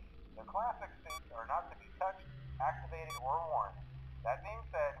repeat, the classic suits are not to be touched, activated, or worn. That being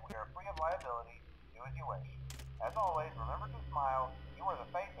said, we are free of liability. Do as you wish. As always, remember to smile. You are the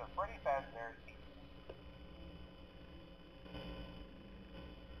face of Freddy Fazbear's Pizza.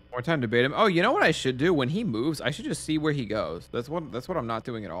 More time to bait him. Oh, you know what I should do? When he moves, I should just see where he goes. That's what I'm not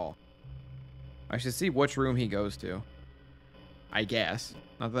doing at all. I should see which room he goes to. I guess.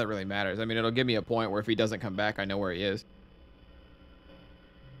 Not that that really matters. I mean, it'll give me a point where if he doesn't come back, I know where he is.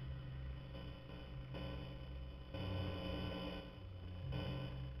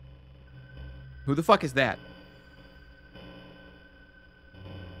 Who the fuck is that?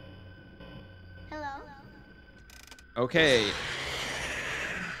 Hello? Okay.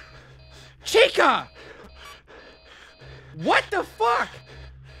 Chica! What the fuck?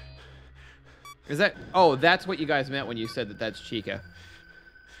 Is that... Oh, that's what you guys meant when you said that that's Chica.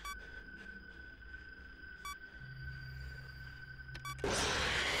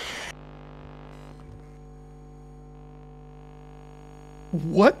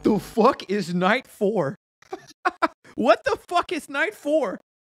 What the fuck is night 4? What the fuck is night 4?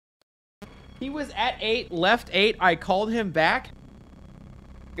 He was at 8, left 8, I called him back.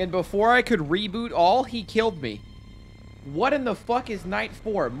 And before I could reboot all, he killed me. What in the fuck is night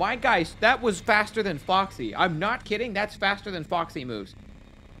 4? My guys, that was faster than Foxy. I'm not kidding, that's faster than Foxy moves.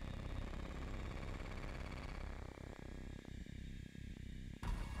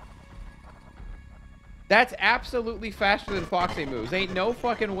 That's absolutely faster than Foxy moves. Ain't no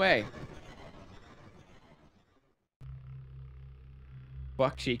fucking way.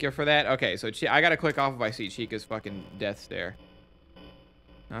 Fuck Chica for that? Okay, so I gotta click off if I see Chica's fucking death stare.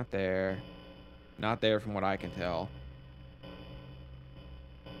 Not there. Not there from what I can tell.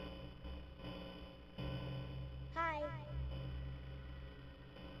 Hi.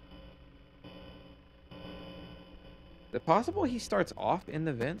 Is it possible he starts off in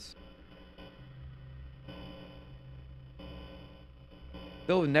the vents?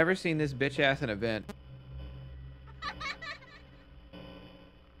 Still have never seen this bitch ass in a vent.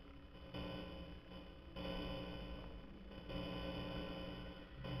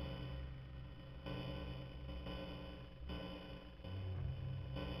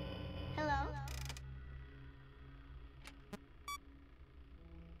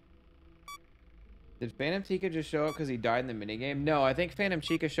 Did Phantom Chica just show up because he died in the minigame? No, I think Phantom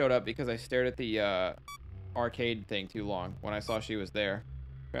Chica showed up because I stared at the arcade thing too long when I saw she was there.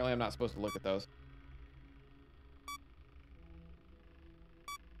 Apparently I'm not supposed to look at those.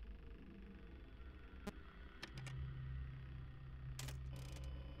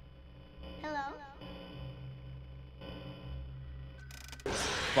 Hello?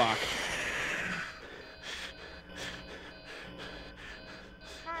 Fuck.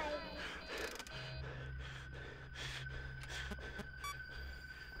 Hi.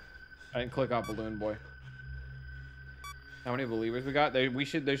 I didn't click off Balloon Boy. How many believers we got?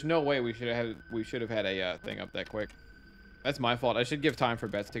 There's no way we should have had a thing up that quick. That's my fault. I should give time for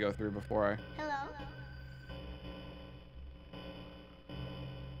bets to go through before I. Hello?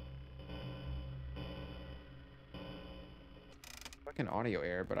 Fucking audio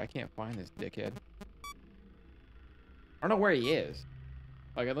error, but I can't find this dickhead. I don't know where he is.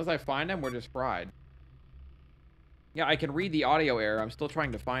 Like, unless I find him, we're just fried. Yeah, I can read the audio error. I'm still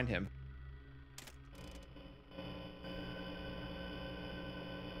trying to find him.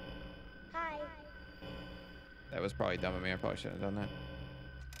 Hi. That was probably dumb of me. I probably shouldn't have done that.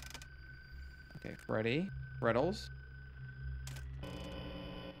 Okay, Freddy. Freddles.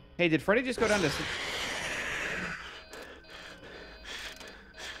 Hey, did Freddy just go down to...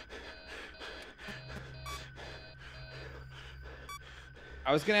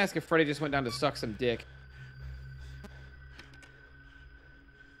 I was gonna ask if Freddy just went down to suck some dick.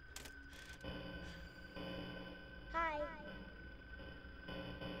 Hi.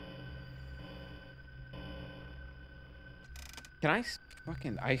 Can I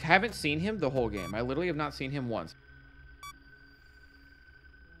fucking... I haven't seen him the whole game. I literally have not seen him once.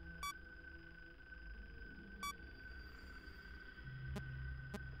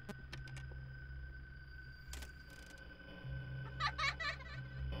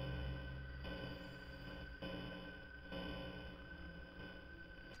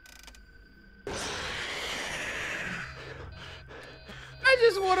 I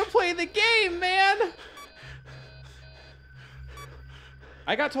just want to play the game, man!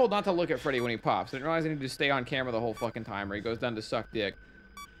 I got told not to look at Freddy when he pops. I didn't realize I needed to stay on camera the whole fucking time or he goes down to suck dick.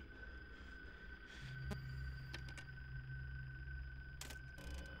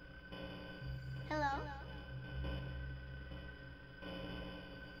 Hello?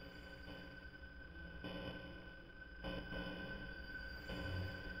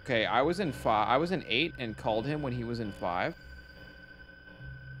 Okay, I was in 5. I was in 8 and called him when he was in 5.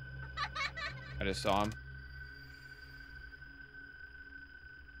 I just saw him.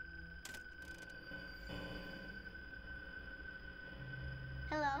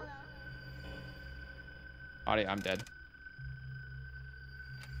 Hello? Audie, I'm dead.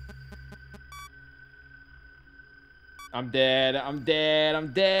 I'm dead. I'm dead. I'm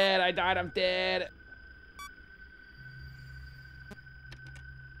dead. I died. I'm dead.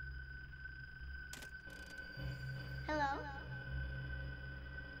 Hello?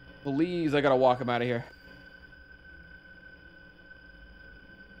 Please, I gotta walk him out of here.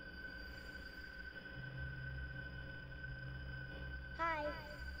 Hi.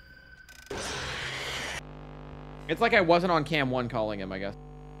 It's like I wasn't on cam 1 calling him, I guess.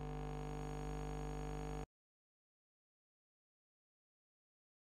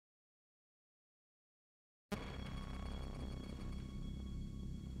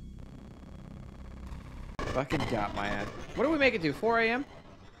 Fucking got my ass. What do we make it to? 4 a.m.?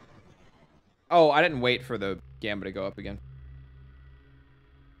 Oh, I didn't wait for the gamma to go up again.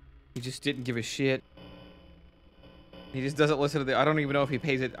 He just didn't give a shit. He just doesn't listen to the... I don't even know if he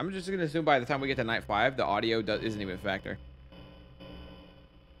pays it. I'm just going to assume by the time we get to night 5, the audio isn't even a factor.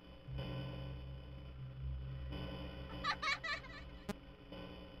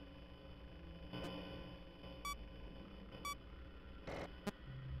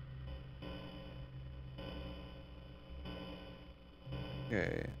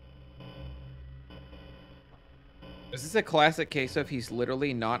 Okay. Is this a classic case of he's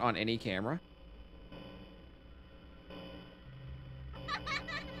literally not on any camera?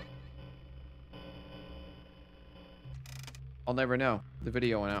 I'll never know. The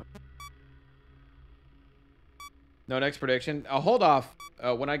video went out. No, next prediction. I'll hold off.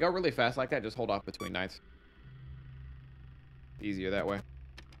 When I go really fast like that, just hold off between nights. Easier that way.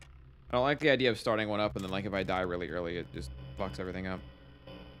 I don't like the idea of starting one up and then, like, if I die really early, it just fucks everything up.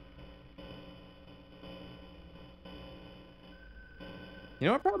 You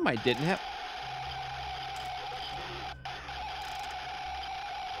know what problem I didn't have?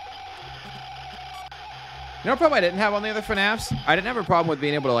 You know what problem I didn't have on the other FNAFs? I didn't have a problem with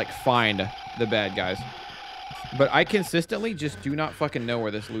being able to, like, find the bad guys. But I consistently just do not fucking know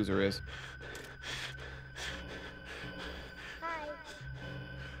where this loser is.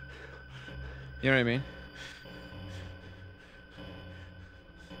 You know what I mean?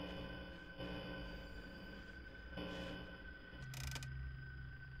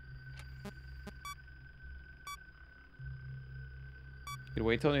 Could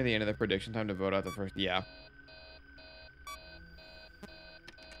wait till near the end of the prediction time to vote out the first. Yeah.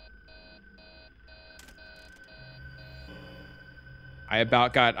 I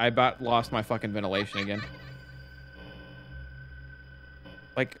about lost my fucking ventilation again.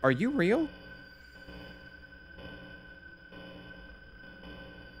 Like, are you real?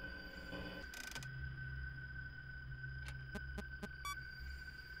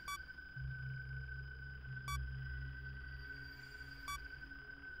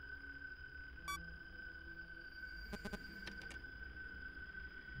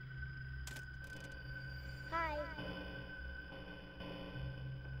 Hi.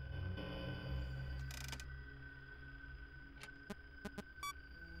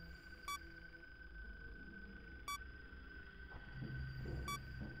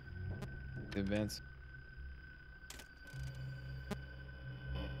 Events.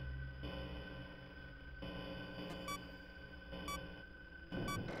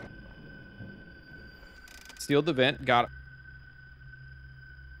 Sealed the vent. Got it.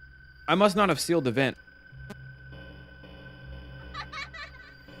 I must not have sealed the vent.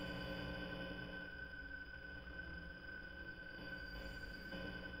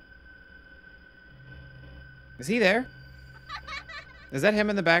 Is he there? Is that him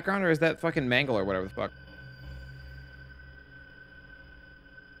in the background, or is that fucking Mangle or whatever the fuck?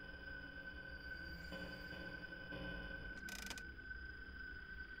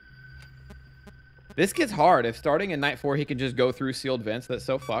 This gets hard. If starting in night 4 he can just go through sealed vents, that's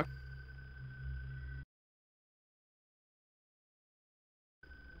so fucked.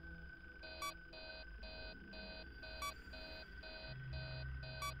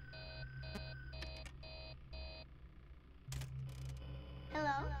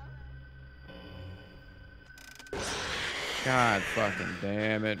 Hello. God fucking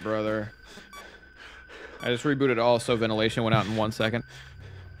damn it, brother. I just rebooted all, so ventilation went out in 1 second.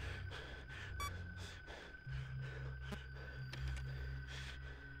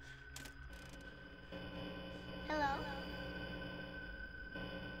 Hello.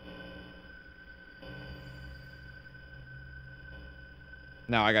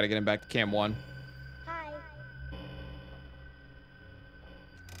 Now I gotta get him back to cam 1. Hi.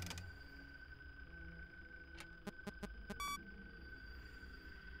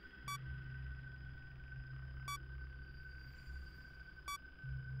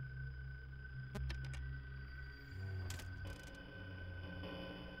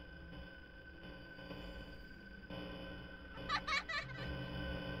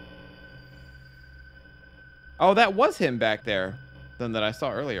 Oh, that was him back there. Then that I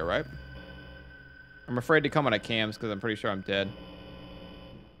saw earlier, right? I'm afraid to come on a cams because I'm pretty sure I'm dead.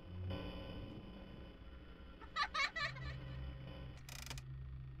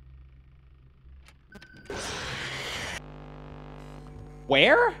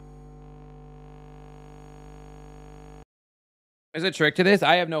 Where? There's a trick to this?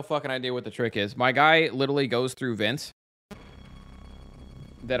 I have no fucking idea what the trick is. My guy literally goes through vents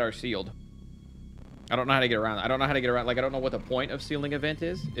that are sealed. I don't know how to get around. I don't know how to get around. Like, I don't know what the point of sealing a vent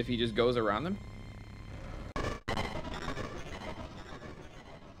is if he just goes around them.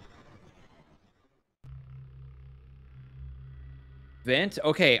 Vent.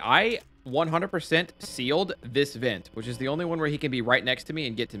 Okay, I 100% sealed this vent, which is the only one where he can be right next to me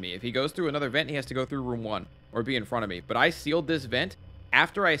and get to me. If he goes through another vent, he has to go through room 1 or be in front of me. But I sealed this vent.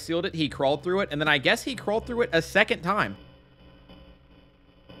 After I sealed it, he crawled through it, and then I guess he crawled through it a second time.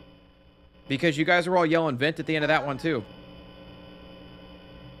 Because you guys were all yelling vent at the end of that one, too.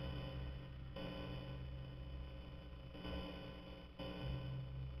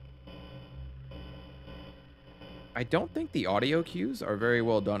 I don't think the audio cues are very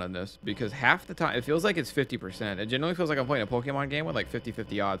well done in this, because half the time, it feels like it's 50%. It generally feels like I'm playing a Pokemon game with like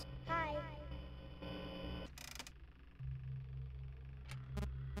 50-50 odds. Hi.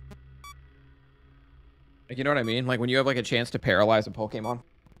 Like, you know what I mean? Like, when you have like a chance to paralyze a Pokemon.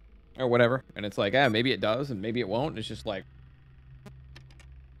 Or whatever. And it's like, maybe it does and maybe it won't. It's just like...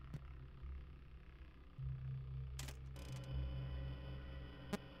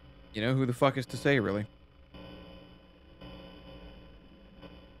 You know, who the fuck is to say, really?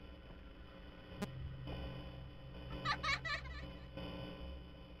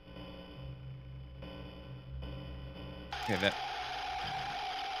 Okay, that...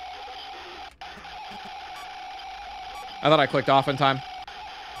 I thought I clicked off in time.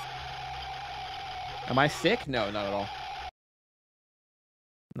 Am I sick? No, not at all.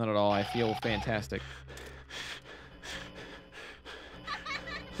 Not at all. I feel fantastic.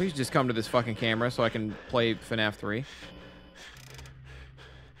 Please just come to this fucking camera so I can play FNAF 3.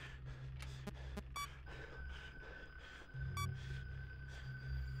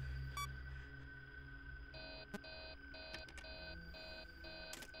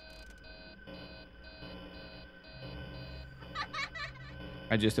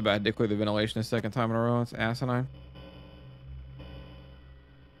 I just about had to clear the ventilation a second time in a row. It's asinine.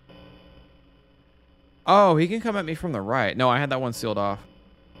 Oh, he can come at me from the right. No, I had that one sealed off.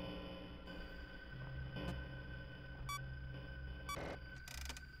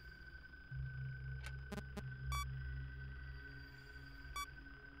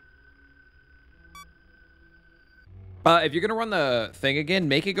 If you're going to run the thing again,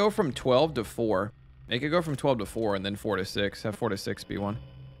 make it go from 12 to 4. Make it go from 12 to 4 and then 4 to 6. Have 4 to 6 be one.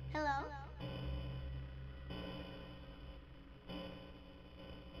 Hello?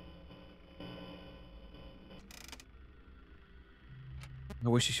 I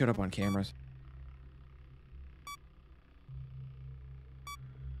wish he showed up on cameras.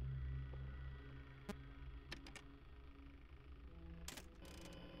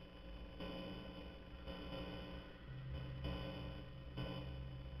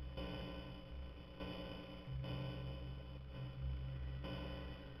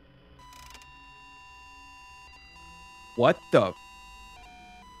 What the?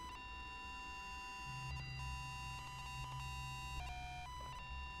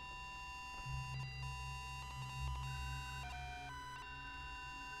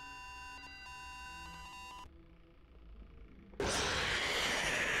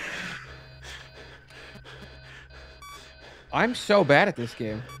 I'm so bad at this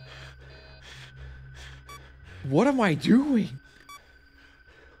game. What am I doing?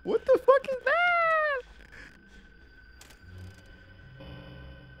 What the fuck is that?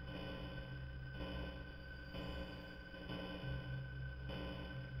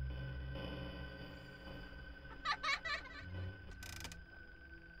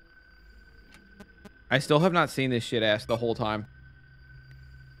 I still have not seen this shit ass the whole time.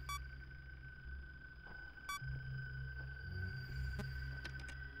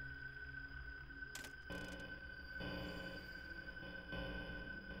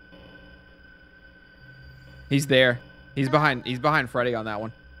 He's there. He's behind Freddy on that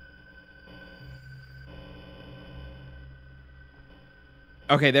one.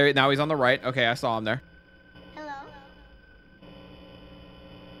 Okay, there now he's on the right. Okay, I saw him there. Hello?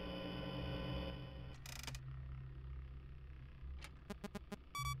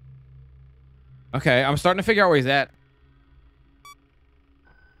 Okay, I'm starting to figure out where he's at.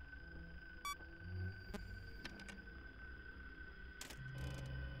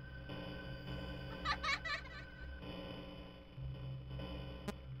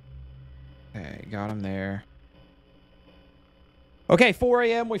 Okay, got him there. Okay, 4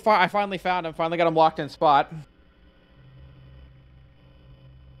 a.m. I finally found him. Finally got him locked in spot.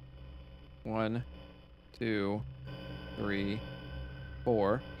 1, 2, 3,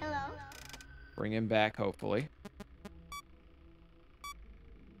 4. Hello? Bring him back, hopefully.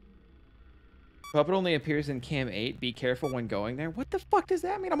 Puppet only appears in cam 8. Be careful when going there. What the fuck does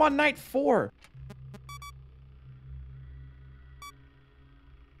that mean? I'm on night 4.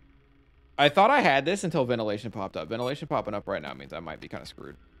 I thought I had this until ventilation popped up. Ventilation popping up right now means I might be kind of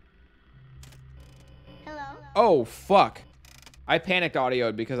screwed. Hello? Oh, fuck. I panicked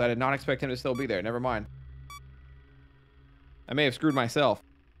audioed because I did not expect him to still be there. Never mind. I may have screwed myself.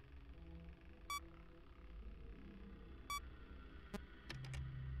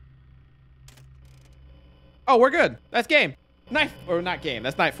 Oh, we're good. That's game. Night, or not game.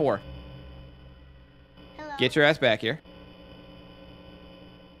 That's night 4. Hello? Get your ass back here.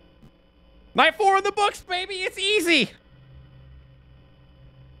 Night 4 in the books, baby. It's easy.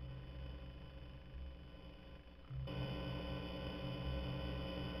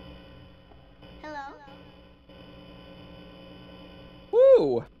 Hello?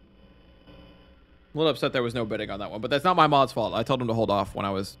 Woo. I'm a little upset there was no bidding on that one, but that's not my mod's fault. I told him to hold off when I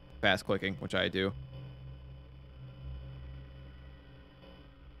was fast clicking, which I do.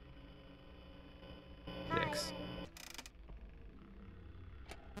 Dicks.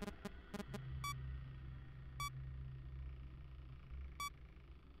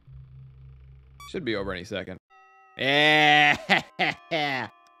 Should be over any second. Yeah.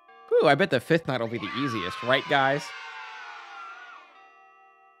 Ooh, I bet the 5th night will be the easiest, right, guys?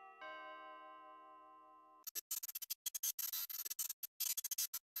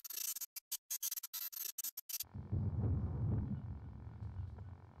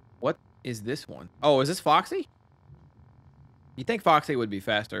 What is this one? Oh, is this Foxy? You think Foxy would be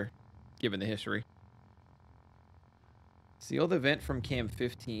faster, given the history. Seal the vent from cam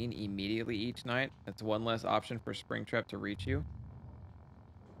 15 immediately each night. That's one less option for Springtrap to reach you.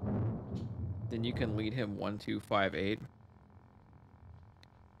 Then you can lead him 1258. I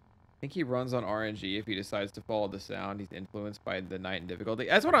think he runs on RNG if he decides to follow the sound. He's influenced by the night and difficulty.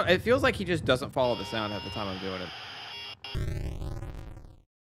 That's what it feels like. He just doesn't follow the sound half the time I'm doing it.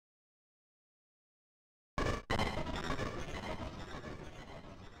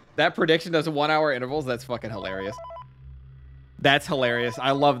 That prediction does 1 hour intervals. That's fucking hilarious. That's hilarious.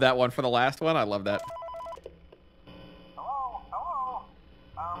 I love that one for the last one. I love that. Hello, hello.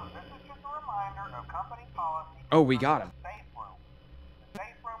 This is just a reminder of company policy. Oh, we got him. Safe room. The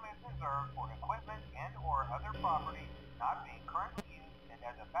safe room is reserved for equipment and or other property not being currently used and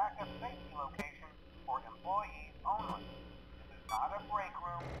as a backup safety location for employees only. This is not a break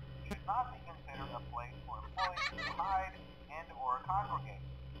room. It should not be considered a place for employees to hide and or congregate.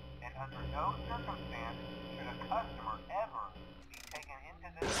 And under no circumstance should a customer ever be taken into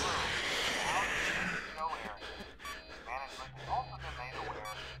this room without the show area. Management has also been made aware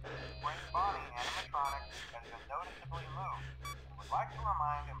that the Spring Bonnie animatronic has been noticeably moved and would like to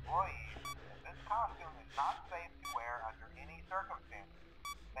remind employees that this costume is not safe to wear under any circumstances.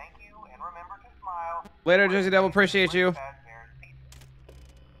 Thank you and remember to smile. Later, Jersey Devil. Appreciate you.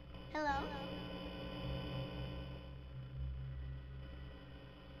 Hello.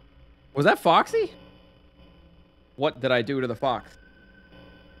 Was that Foxy? What did I do to the fox?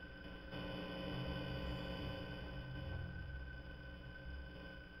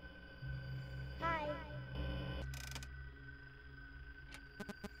 Hi.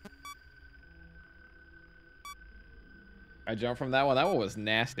 I jumped from that one. That one was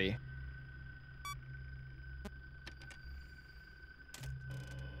nasty.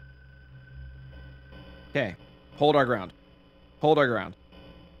 Okay. Hold our ground. Hold our ground.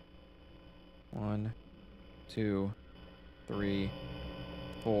 1, 2, 3,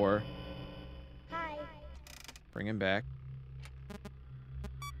 4. Hi. Bring him back.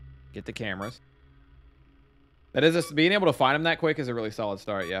 Get the cameras. That is being able to find him that quick is a really solid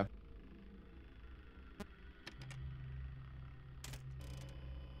start, yeah.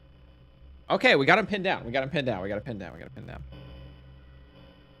 Okay, we got him pinned down. We got him pinned down. We got him pinned down. We got him pinned down.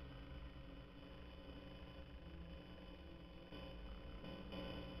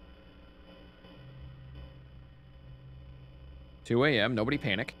 $2 a.m. Nobody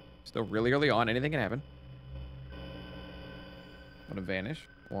panic. Still really early on. Anything can happen. I'm gonna vanish.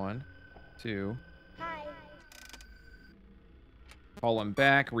 1, 2. Hi. Call him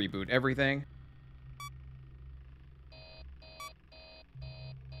back. Reboot everything.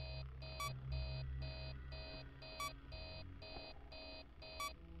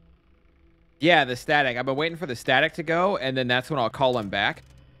 Yeah, the static. I've been waiting for the static to go, and then that's when I'll call him back.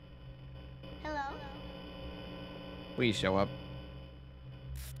 Hello. Please show up.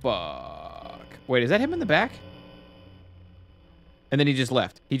 Fuck. Wait, is that him in the back? And then he just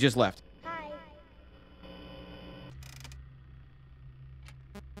left. He just left. Hi.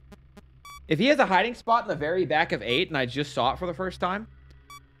 If he has a hiding spot in the very back of 8 and I just saw it for the first time,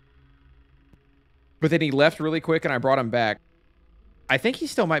 but then he left really quick and I brought him back, I think he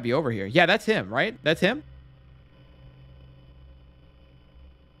still might be over here. Yeah, that's him, right? That's him?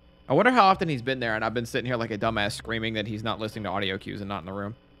 I wonder how often he's been there and I've been sitting here like a dumbass screaming that he's not listening to audio cues and not in the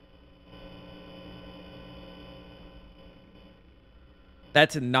room.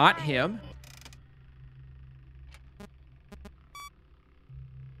 That's not him.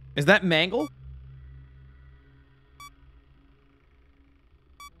 Is that Mangle?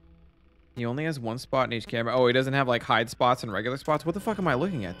 He only has 1 spot in each camera. Oh, he doesn't have like hide spots and regular spots. What the fuck am I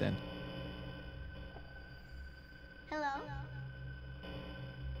looking at then? Hello.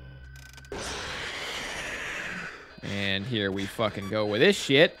 And here we fucking go with this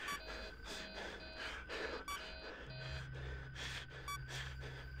shit.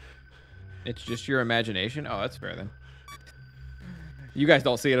 It's just your imagination. Oh, that's fair then. You guys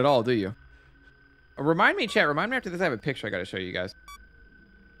don't see it at all, do you? Remind me, chat. Remind me after this I have a picture I gotta show you guys.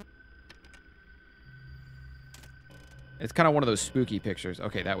 It's kind of one of those spooky pictures.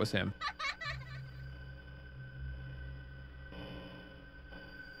 Okay, that was him.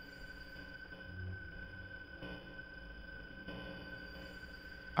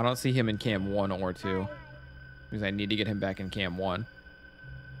 I don't see him in cam 1 or 2. Because I need to get him back in cam 1.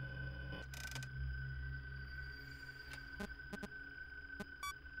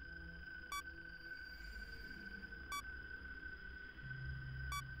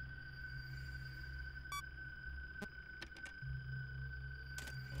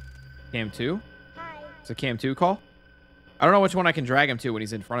 Cam 2? Hi. It's a cam 2 call? I don't know which one I can drag him to when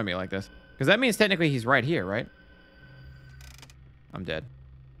he's in front of me like this. Because that means technically he's right here, right? I'm dead.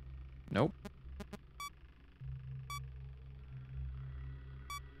 Nope.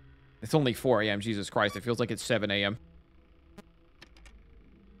 It's only 4 a.m. Jesus Christ. It feels like it's 7 a.m.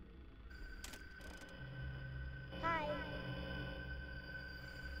 Hi.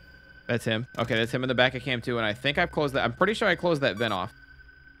 That's him. Okay, that's him in the back of cam 2. And I think I've closed that. I'm pretty sure I closed that vent off.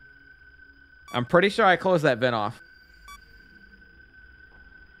 I'm pretty sure I closed that vent off.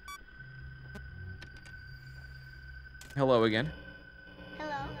 Hello again.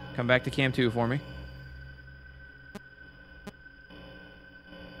 Hello. Come back to cam 2 for me.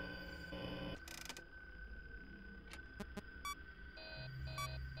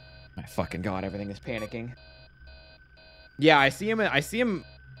 My fucking god, everything is panicking. Yeah, I see him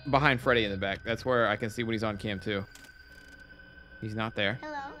behind Freddy in the back. That's where I can see when he's on cam 2. He's not there.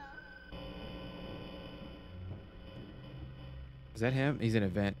 Hello. Is that him? He's in a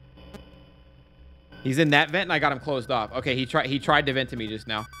vent. He's in that vent and I got him closed off. Okay, he tried to vent to me just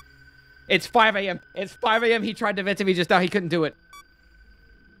now. It's 5 a.m. It's 5 a.m. He tried to vent to me just now. He couldn't do it.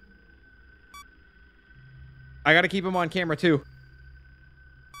 I gotta keep him on camera too.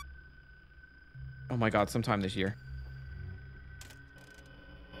 Oh my god, sometime this year.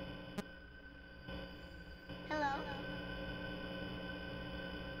 Hello.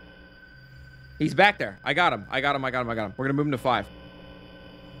 He's back there. I got him. I got him. We're gonna move him to 5.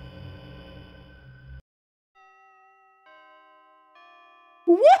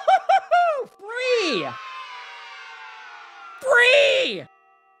 Woohoo! Free! Free!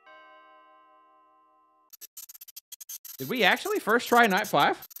 Did we actually first try night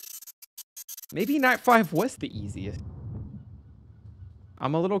 5? Maybe night 5 was the easiest.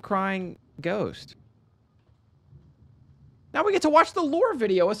 I'm a little crying ghost. Now we get to watch the lore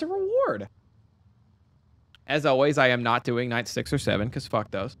video as a reward. As always, I am not doing night 6 or 7, because fuck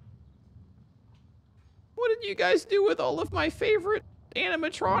those. What did you guys do with all of my favorite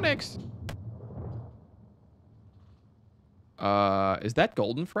animatronics? Is that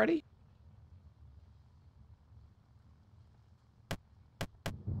Golden Freddy?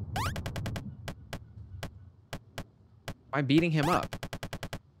 I'm beating him up.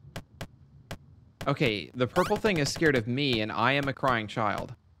 Okay, the purple thing is scared of me, and I am a crying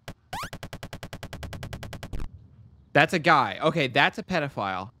child. That's a guy. Okay, that's a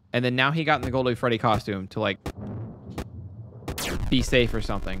pedophile. And then now he got in the Golden Freddy costume to, like, be safe or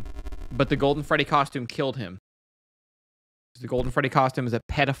something. But the Golden Freddy costume killed him. The Golden Freddy costume is a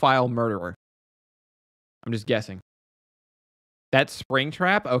pedophile murderer. I'm just guessing. That's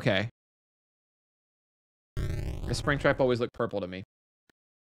Springtrap? Okay. The Springtrap always looked purple to me.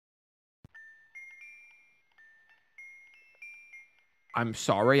 I'm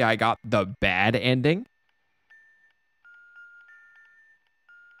sorry I got the bad ending.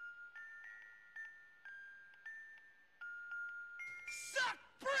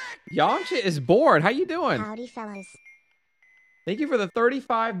 Yamcha is bored. How you doing? Howdy, fellas. Thank you for the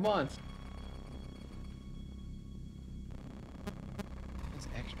 35 months. That's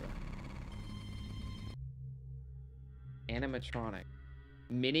extra. Animatronic.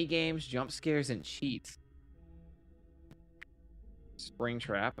 Mini games, jump scares, and cheats.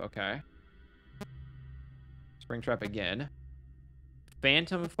 Springtrap, okay. Springtrap again.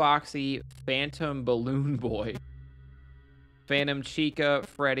 Phantom Foxy, Phantom Balloon Boy. Phantom Chica,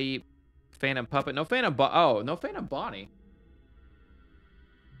 Freddy, Phantom Puppet. No Phantom no Phantom Bonnie.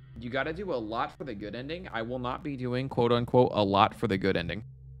 You gotta do a lot for the good ending. I will not be doing, quote unquote, a lot for the good ending.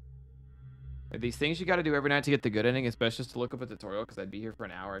 These things you gotta do every night to get the good ending, especially just to look up a tutorial, because I'd be here for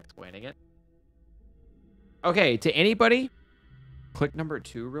an hour explaining it. Okay, to anybody, click number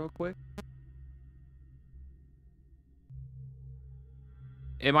 2 real quick.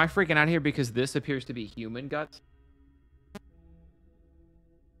 Am I freaking out here because this appears to be human guts?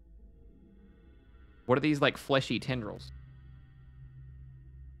 What are these, like, fleshy tendrils?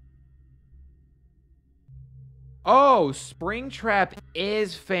 Oh, Springtrap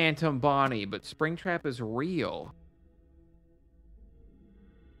is Phantom Bonnie, but Springtrap is real.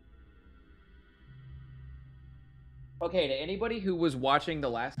 Okay, to anybody who was watching the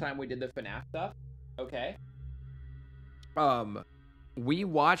last time we did the FNAF stuff, okay? We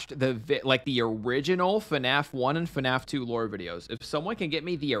watched the original FNAF 1 and FNAF 2 lore videos. If someone can get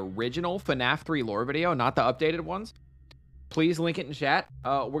me the original FNAF 3 lore video, not the updated ones, please link it in chat.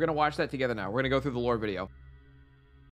 We're going to watch that together now. We're going to go through the lore video.